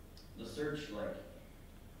 So the search, like,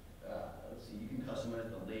 let's see, you can customize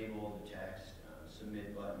the label, the text,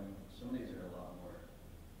 submit button. Some of these are a lot more.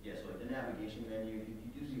 Yeah, so like the navigation menu,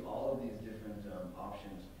 you do see all of these different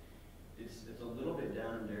options. It's a little bit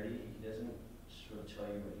down and dirty. He doesn't sort of tell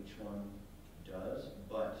you what each one does,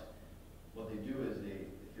 but what they do is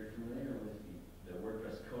if you're familiar with the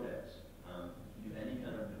WordPress codex, if you do any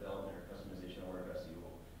kind of development or customization on WordPress, you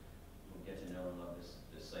will get to know and love this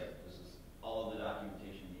site. This is all of the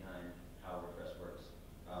documentation behind how WordPress works.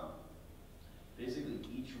 Basically,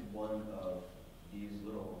 each one of these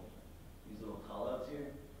little callouts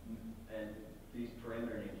here and these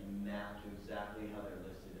parameter names map to exactly how they're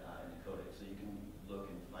listed in the codex, so you can look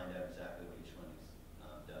and find out exactly what each one of these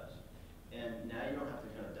does. And now you don't have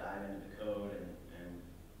to kind of dive into the code and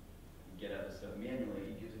get at this stuff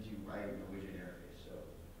manually. He gives it to you right in the widget interface. So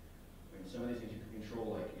I mean, some of these things you can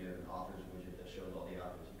control, like you have an authors widget that shows all the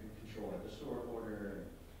authors. You can control like the sort order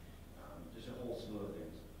and just a whole slew of things.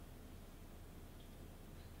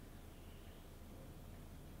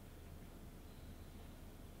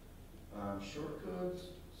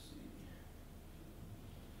 Shortcodes, let's see.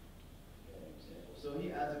 An example. So he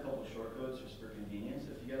adds a couple of shortcodes just for convenience.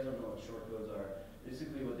 If you guys don't know what shortcodes are,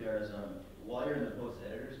 basically what they are is while you're in the post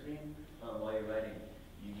editor screen, while you're writing,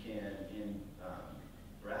 you can, in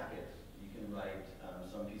brackets, you can write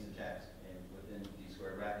some piece of text within these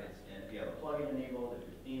square brackets. And if you have a plugin enabled, if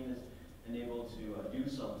your theme is enabled to do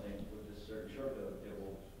something with this certain shortcode, it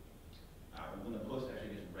will, when the post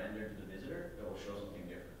actually gets rendered to the visitor, it will show something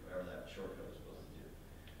different, whatever that shortcode is supposed to do.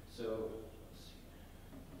 So, let's see.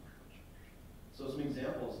 So some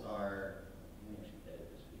examples are, let me actually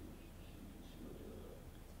edit this for you so you can see what they look like.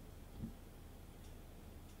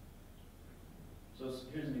 So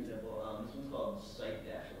here's an example. This one's called site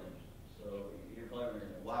dash link. So you're probably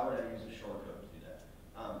wondering, why would I use a shortcode to do that?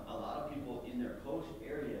 A lot of people in their post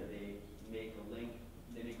area, they make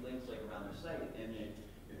links like around their site, and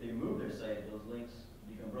if they move their site, those links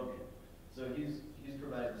become broken. So he's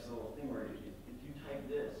provided this little thing where if you type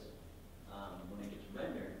this, when it gets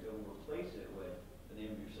rendered, it will replace it with the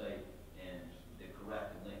name of your site and the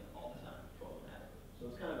correct link all the time, automatically. So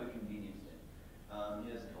it's kind of a convenience thing.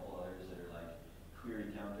 He has a couple others that are like query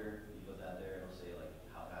counter. You put that there, it'll say like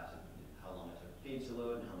how long it took the page to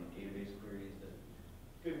load, and how many database queries. That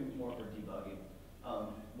could be more for debugging.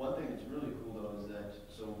 One thing that's really cool though is that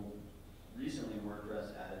recently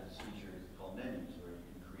WordPress added this feature called menus, where you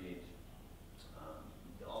can create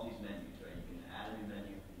all these menus, right? You can add a new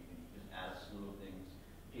menu, and you can just add a slew of things,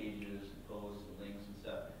 pages, posts, links, and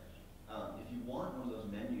stuff. If you want one of those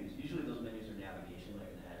menus, usually those menus are navigation, like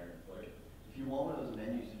in the header and footer. If you want one of those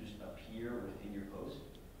menus to just appear within your post,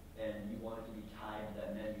 and you want it to be tied to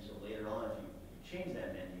that menu, so later on, if you change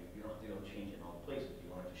that menu, you don't have to go change it in all the places.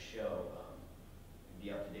 You want it to show and be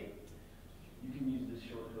up to date. You can use this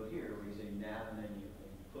shortcode here, where you say nav menu,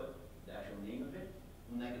 and you put the actual name of it.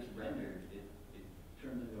 When that gets rendered, it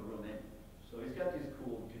turns into a real menu. So he's got these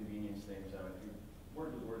cool convenience things. If you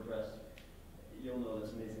work with WordPress, you'll know that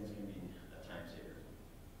some of these things can be a time saver.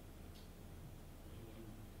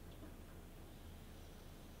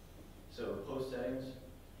 So post settings,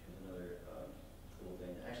 here's another cool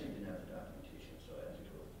thing. I actually didn't have the documentation, so I had to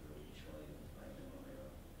go through each one of these and find them on my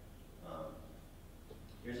own.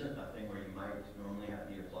 Here's a thing where you might normally have to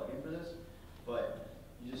need a plugin for this, but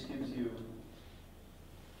it just gives you,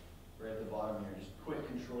 right at the bottom here, just quick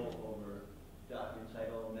control over document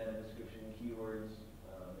title, meta description, keywords,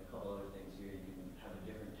 a couple other things here. You can have a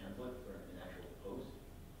different template for an actual post.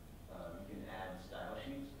 You can add style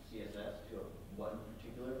sheets, CSS, to one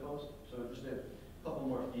particular post. So just a couple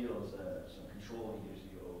more fields, some control he gives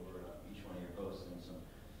you over each one of your posts, and some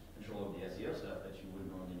control over the SEO stuff that you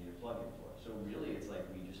wouldn't normally need a plugin for. So really, it's like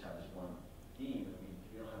we just have this one theme, and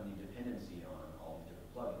we don't have any dependency on all these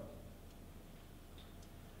different plugins.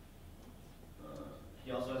 He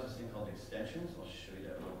also has this thing called extensions. I'll show you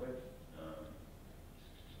that real quick.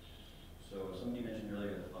 So somebody mentioned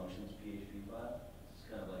earlier the functions PHP file. It's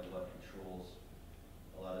kind of like what controls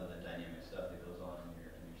a lot of the dynamic stuff that goes on in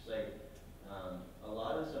your site. A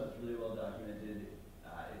lot of the stuff is really well documented.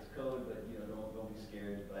 It's code, but don't be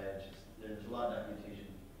scared by it. There's a lot of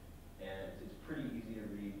documentation, and it's pretty easy to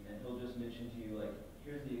read. And he'll just mention to you, like,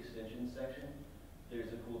 here's the extensions section. There's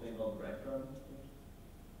a cool thing called breadcrumb.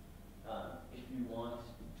 If you want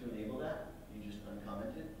to enable that, you just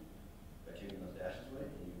uncomment it by taking those dashes away,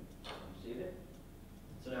 and you save it.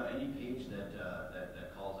 So now any page that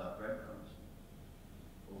calls out breadcrumbs,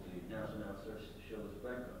 hopefully now it starts to show those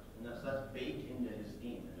breadcrumbs, and that's baked into his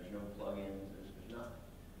theme. And there's no plugins, there's nothing.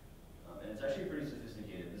 And it's actually pretty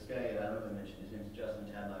sophisticated. This guy, I don't know if I mentioned, his name's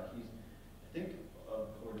Justin Tadlock. He's, I think, a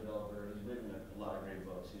core developer. He's written a lot of great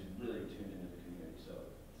books. He's really tuned into the community. So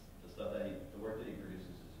the work that he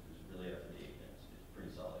produces is really up to date. It's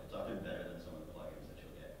pretty solid. It's often better than some of the plugins that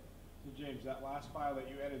you'll get. So James, that last file that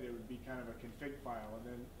you edited would be kind of a config file, and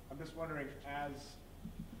then I'm just wondering, as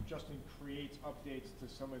Justin creates updates to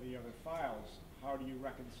some of the other files, how do you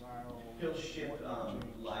reconcile? He'll ship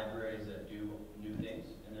libraries that do new things,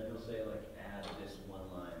 and then he'll say, like, add this one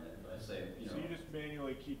line. And I say, So you just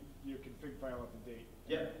manually keep your config file up to date.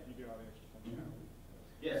 Yep. You get all the extra functionality.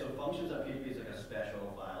 Yeah, so functions.php is like a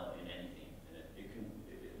special file in anything,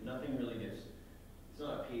 and nothing really gets, it's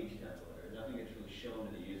not a page template, or nothing gets really shown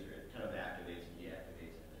to the user. It kind of activates and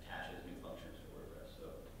deactivates and attaches new functions to WordPress. So,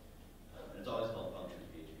 and it's always called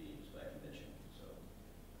functions.php, just by convention. So,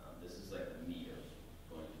 this is like the meat of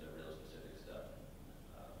going to the real specific stuff.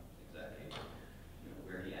 Exactly,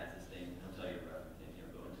 where he adds this thing. He'll tell you about it,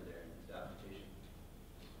 go into there in his documentation.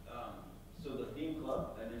 So the theme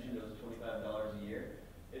club, I mentioned it was $25 a year.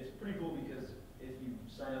 It's pretty cool because if you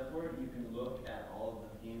sign up for it, you can look at all of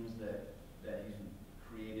the themes that he's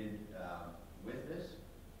created with this.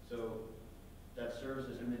 So that serves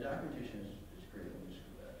as, and the documentation is great. Let me just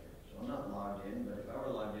go back here. So I'm not logged in, but if I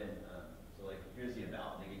were logged in, so like here's the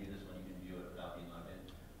about. They give you this one, you can view it without being logged in.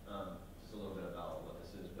 Just a little bit about what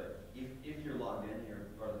this is. But if you're logged in,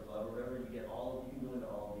 you're part of the club or whatever, you can go into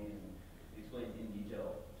all of these and explain in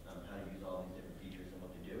detail how to use all these different features and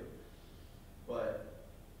what to do. But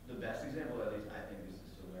the best example, at least I think, is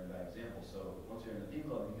to learn by example. So once you're in the theme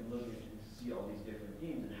club, you can look and see all these different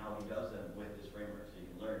themes and how he does them with this framework, so you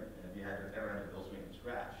can learn. And if you ever had to build something from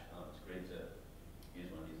scratch, it's great to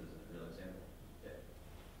use one of these as a real example. Yeah.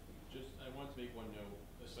 I wanted to make one note,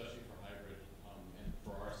 especially for hybrid and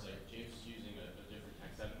for our site. James is using a different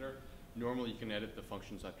text editor. Normally, you can edit the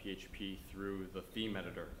functions.php through the theme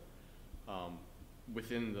editor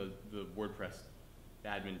within the WordPress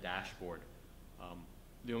admin dashboard.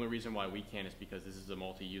 The only reason why we can is because this is a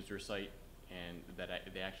multi-user site, and that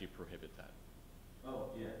they actually prohibit that.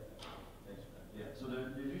 Oh, yeah. Thanks for that. Yeah, so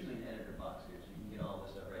there's usually an editor box here, so you can get all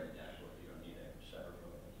this stuff right in the dashboard. You don't need a separate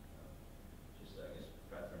program. Just, I guess,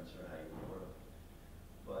 preference or how you work.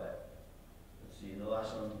 But, let's see, the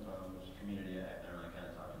last one was community. I don't know, I kind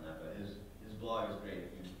of talked on that, but his blog is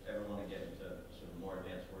great. If you ever want to get into sort of more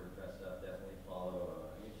advanced WordPress stuff, definitely follow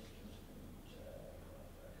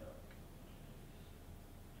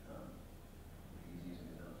he's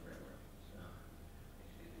using his own framework. So,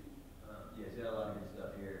 yeah, he's got a lot of good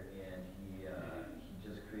stuff here, and he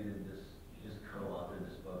just created this. He just co-authored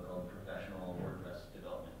this book called Professional WordPress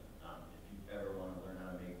Development. If you ever want to learn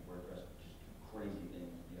how to make WordPress just crazy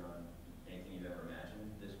things beyond anything you've ever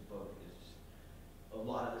imagined, this book is just, a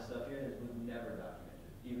lot of the stuff here was never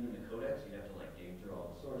documented. Even in the codex, you have to like dig through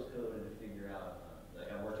all the source code and to figure out. Like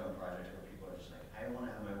I worked on projects where people are just like, I want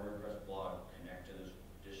to have my WordPress blog connect to this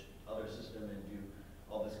other system and do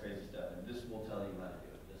all this crazy stuff, and this will tell you how to do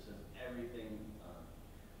it. This is everything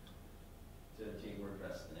to take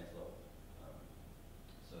WordPress to the next level.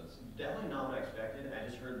 So it's definitely not what I expected. I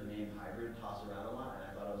just heard the name hybrid tossed around a lot, and I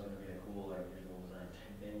thought it was going to be a cool like visual design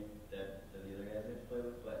type thing that the other guys had to play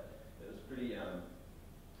with, but it was pretty.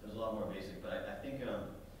 It was a lot more basic, but I think it was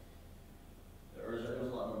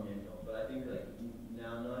a lot more manual. But I think like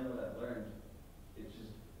now knowing what I've learned, it's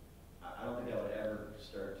just I don't think I would ever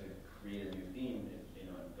start to create a new theme, and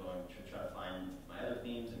going to try to find my other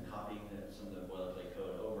themes and copying some of the boilerplate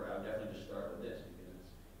code over. I would definitely just start with this because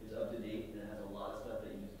it's up to date and it has a lot of stuff that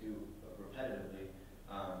you just do repetitively.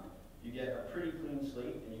 You get a pretty clean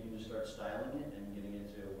slate, and you can just start styling it and getting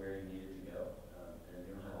into where you need it to go, and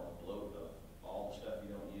you don't have all the bloat of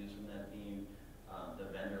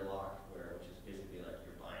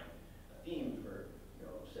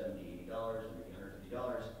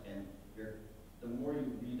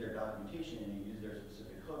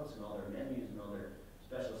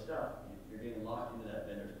you're getting locked into that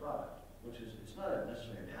vendor's product, which is, it's not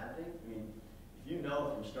necessarily a bad thing. I mean, if you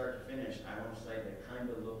know from start to finish, I want a site that kind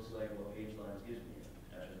of looks like what PageLines gives me,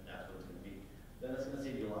 that's what it's going to be, then it's going to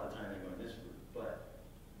save you a lot of time in going this route. But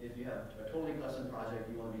if you have a totally custom project,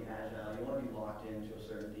 you want to be agile, you want to be locked into a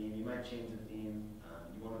certain theme, you might change the theme,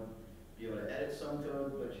 you want to be able to edit some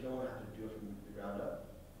code, but you don't want to have to do it from the ground up.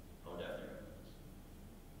 I'll definitely recommend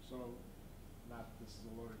this. So, this is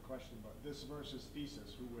a loaded question, but this versus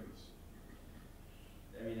thesis, who wins?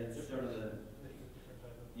 I mean, it's sort of the,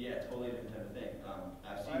 yeah, totally different type of thing.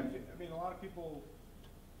 I've seen. I mean, a lot of people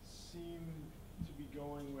seem to be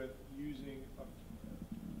going with using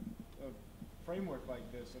a framework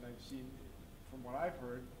like this, and I've seen, from what I've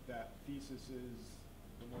heard, that thesis is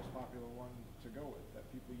the most popular one to go with, that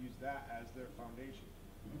people use that as their foundation.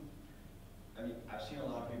 Mm-hmm. I mean, I've seen a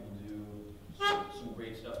lot of people do some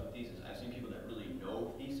great stuff with thesis. I've seen people that really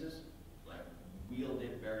know thesis, like, wield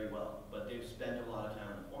it very well, but they've spent a lot of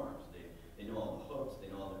time on the forums. They know all the hooks,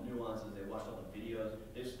 they know all the nuances, they watched all the videos.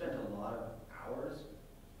 They've spent a lot of hours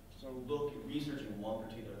researching one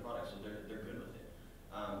particular product, so they're good with it.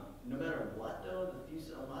 No matter what, though,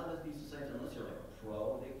 a lot of the thesis sites, unless you're like a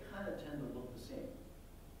pro, they kind of tend to look the same.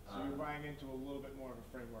 So you're buying into a little bit more of a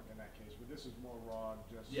framework in that case, but this is more raw,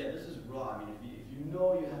 just... Yeah, this is raw. I mean, if you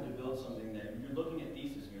know you have to build something that, you're looking at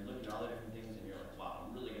thesis and you're looking at all the different things and you're like, wow,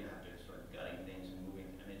 I'm really going to have to start gutting things and moving,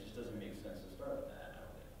 and it just doesn't make sense to start with that, I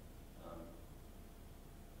don't think.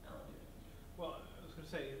 Alan, do you? Well, I was going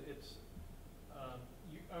to say, it's,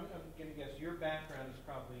 I'm going to guess your background is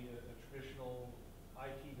probably a traditional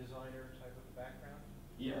IT designer type of background?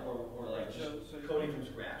 Yeah, or like just coding from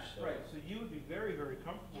scratch. So. Right, so you would be very, very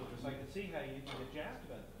comfortable with this. I can see how you can get jazzed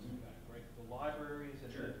about this, in fact, right? The libraries,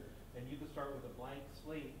 and, sure. And you can start with a blank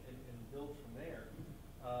slate and build from there.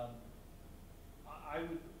 I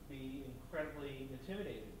would be incredibly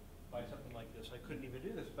intimidated by something like this. I couldn't even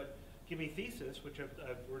do this, but give me thesis, which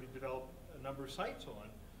I've already developed a number of sites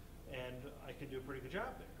on, and I can do a pretty good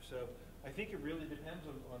job there. So I think it really depends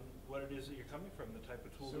on what it is that you're coming from, the type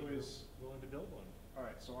of tool that you're willing to build on. All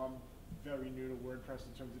right, so I'm very new to WordPress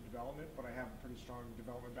in terms of development, but I have a pretty strong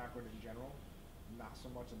development background in general, not so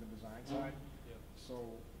much on the design side. Yeah. So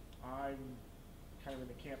I'm kind of in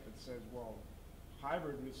the camp that says, well,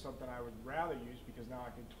 hybrid is something I would rather use because now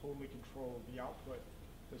I can totally control the output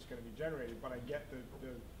that's going to be generated, but I get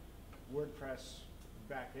the WordPress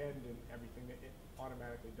back end and everything that it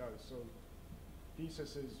automatically does. So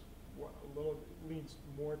thesis is a little leans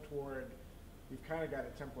more toward, we've kind of got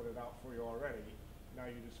it templated out for you already. Now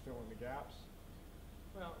you just fill in the gaps.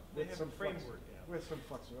 Well, they have some framework gaps. With some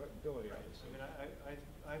flexibility, right. obviously. I mean,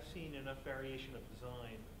 I've seen enough variation of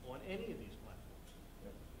design on any of these platforms.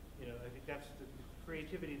 Yep. You know, I think that's the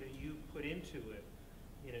creativity that you put into it,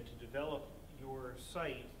 you know, to develop your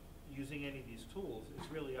site using any of these tools is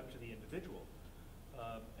really up to the individual.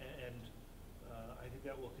 I think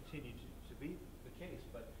that will continue to be the case.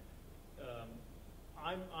 But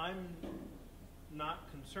I'm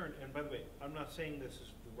not concerned, and by the way, I'm not saying this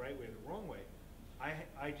is the right way or the wrong way.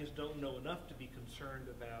 I just don't know enough to be concerned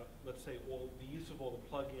about, let's say, all the use of all the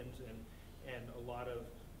plugins and a lot of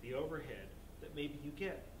the overhead that maybe you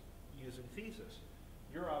get using thesis.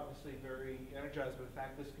 You're obviously very energized by the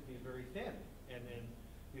fact this could be very thin and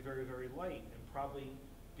be very, very light and probably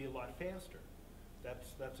be a lot faster.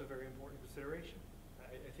 That's a very important consideration.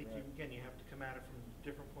 I think right. you have to come at it from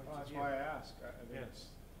different points of that's view. why I ask. I think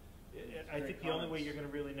I think the only way you're going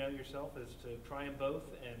to really know yourself is to try them both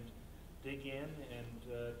and dig in and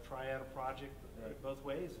try out a project both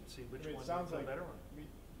ways and see which one you feel better on. I mean,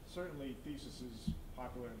 certainly thesis is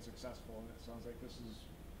popular and successful, and it sounds like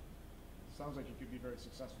you could be very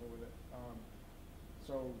successful with it.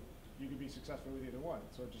 So you could be successful with either one.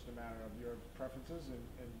 So it's just a matter of your preferences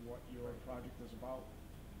and what your project is about,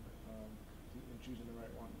 and choosing the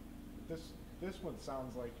right one. This one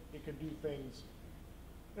sounds like it can do things.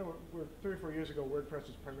 You know, we're 3 or 4 years ago, WordPress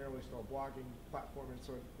was primarily still a blogging platform, and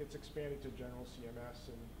so it's expanded to general CMS,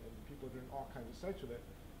 and people are doing all kinds of sites with it.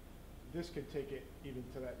 This could take it even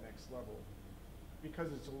to that next level,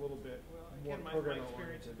 because it's a little bit more again, my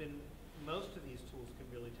experience has been most of these tools can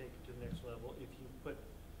really take it to the next level if you put.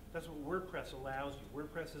 That's what WordPress allows you.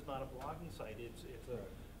 WordPress is not a blogging site; it's a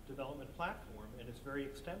development platform, and it's very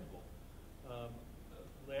extendable.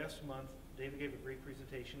 Last month, David gave a great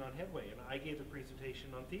presentation on Headway, and I gave the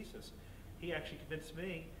presentation on Thesis. He actually convinced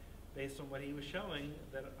me, based on what he was showing,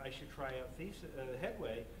 that I should try out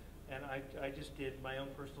Headway, and I just did my own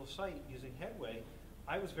personal site using Headway.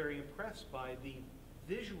 I was very impressed by the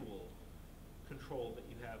visual control that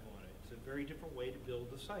you have on it. It's a very different way to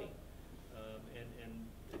build the site, and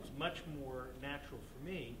it's much more natural for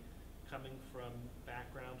me coming from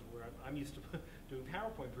backgrounds where I'm used to doing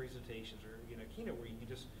PowerPoint presentations or Keynote, where you can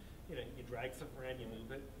just you drag stuff around, you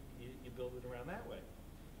move it, you build it around that way.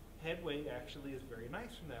 Headway actually is very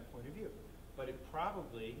nice from that point of view, but it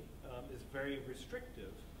probably is very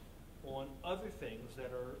restrictive on other things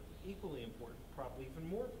that are equally important, probably even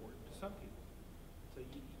more important to some people. So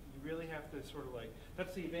you really have to sort of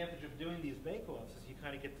that's the advantage of doing these bake-offs, is you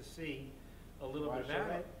kind of get to see a little bit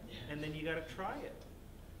about it, and then you got to try it.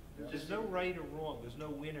 There's no right or wrong. There's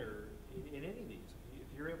no winner in any of these. If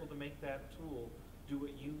you're able to make that tool do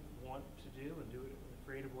what you want to do and do it in a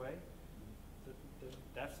creative way,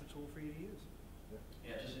 that's the tool for you to use.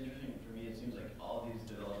 Yeah, just interesting for me. It seems like all of these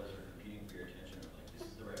developers are competing for your attention. Like, this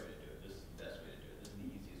is the right way to do it. This is the best way to do it. This is the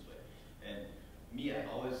easiest way. And me, I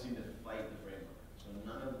always seem to fight the framework. So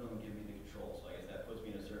none of them give me the control. So I guess that puts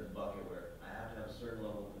me in a certain bucket where I have to have a certain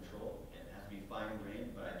level of control, and it has to be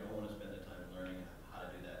fine-grained, but I don't want to spend the time learning how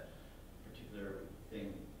to do that particular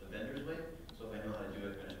thing the vendor's way. So if I know how to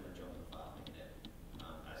do it, I just want to jump in the file and make it.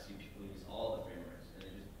 I see people use all the frameworks,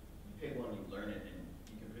 and you pick one, you learn it, and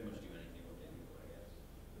you can pretty much do anything with it, I guess.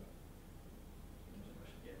 Yeah.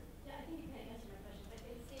 Yeah, I think you kind of answered my question, but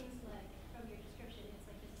it seems like from your description, it's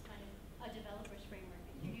like this is kind of a developer's framework.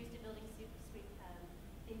 If you're used to building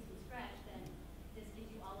things from scratch, then this gives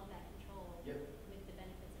you all of that control with the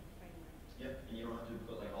benefits of the framework. Yep, and you don't have to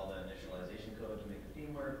put all the initialization code to make the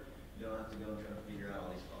theme work. You don't have to go and try to figure out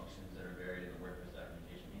all these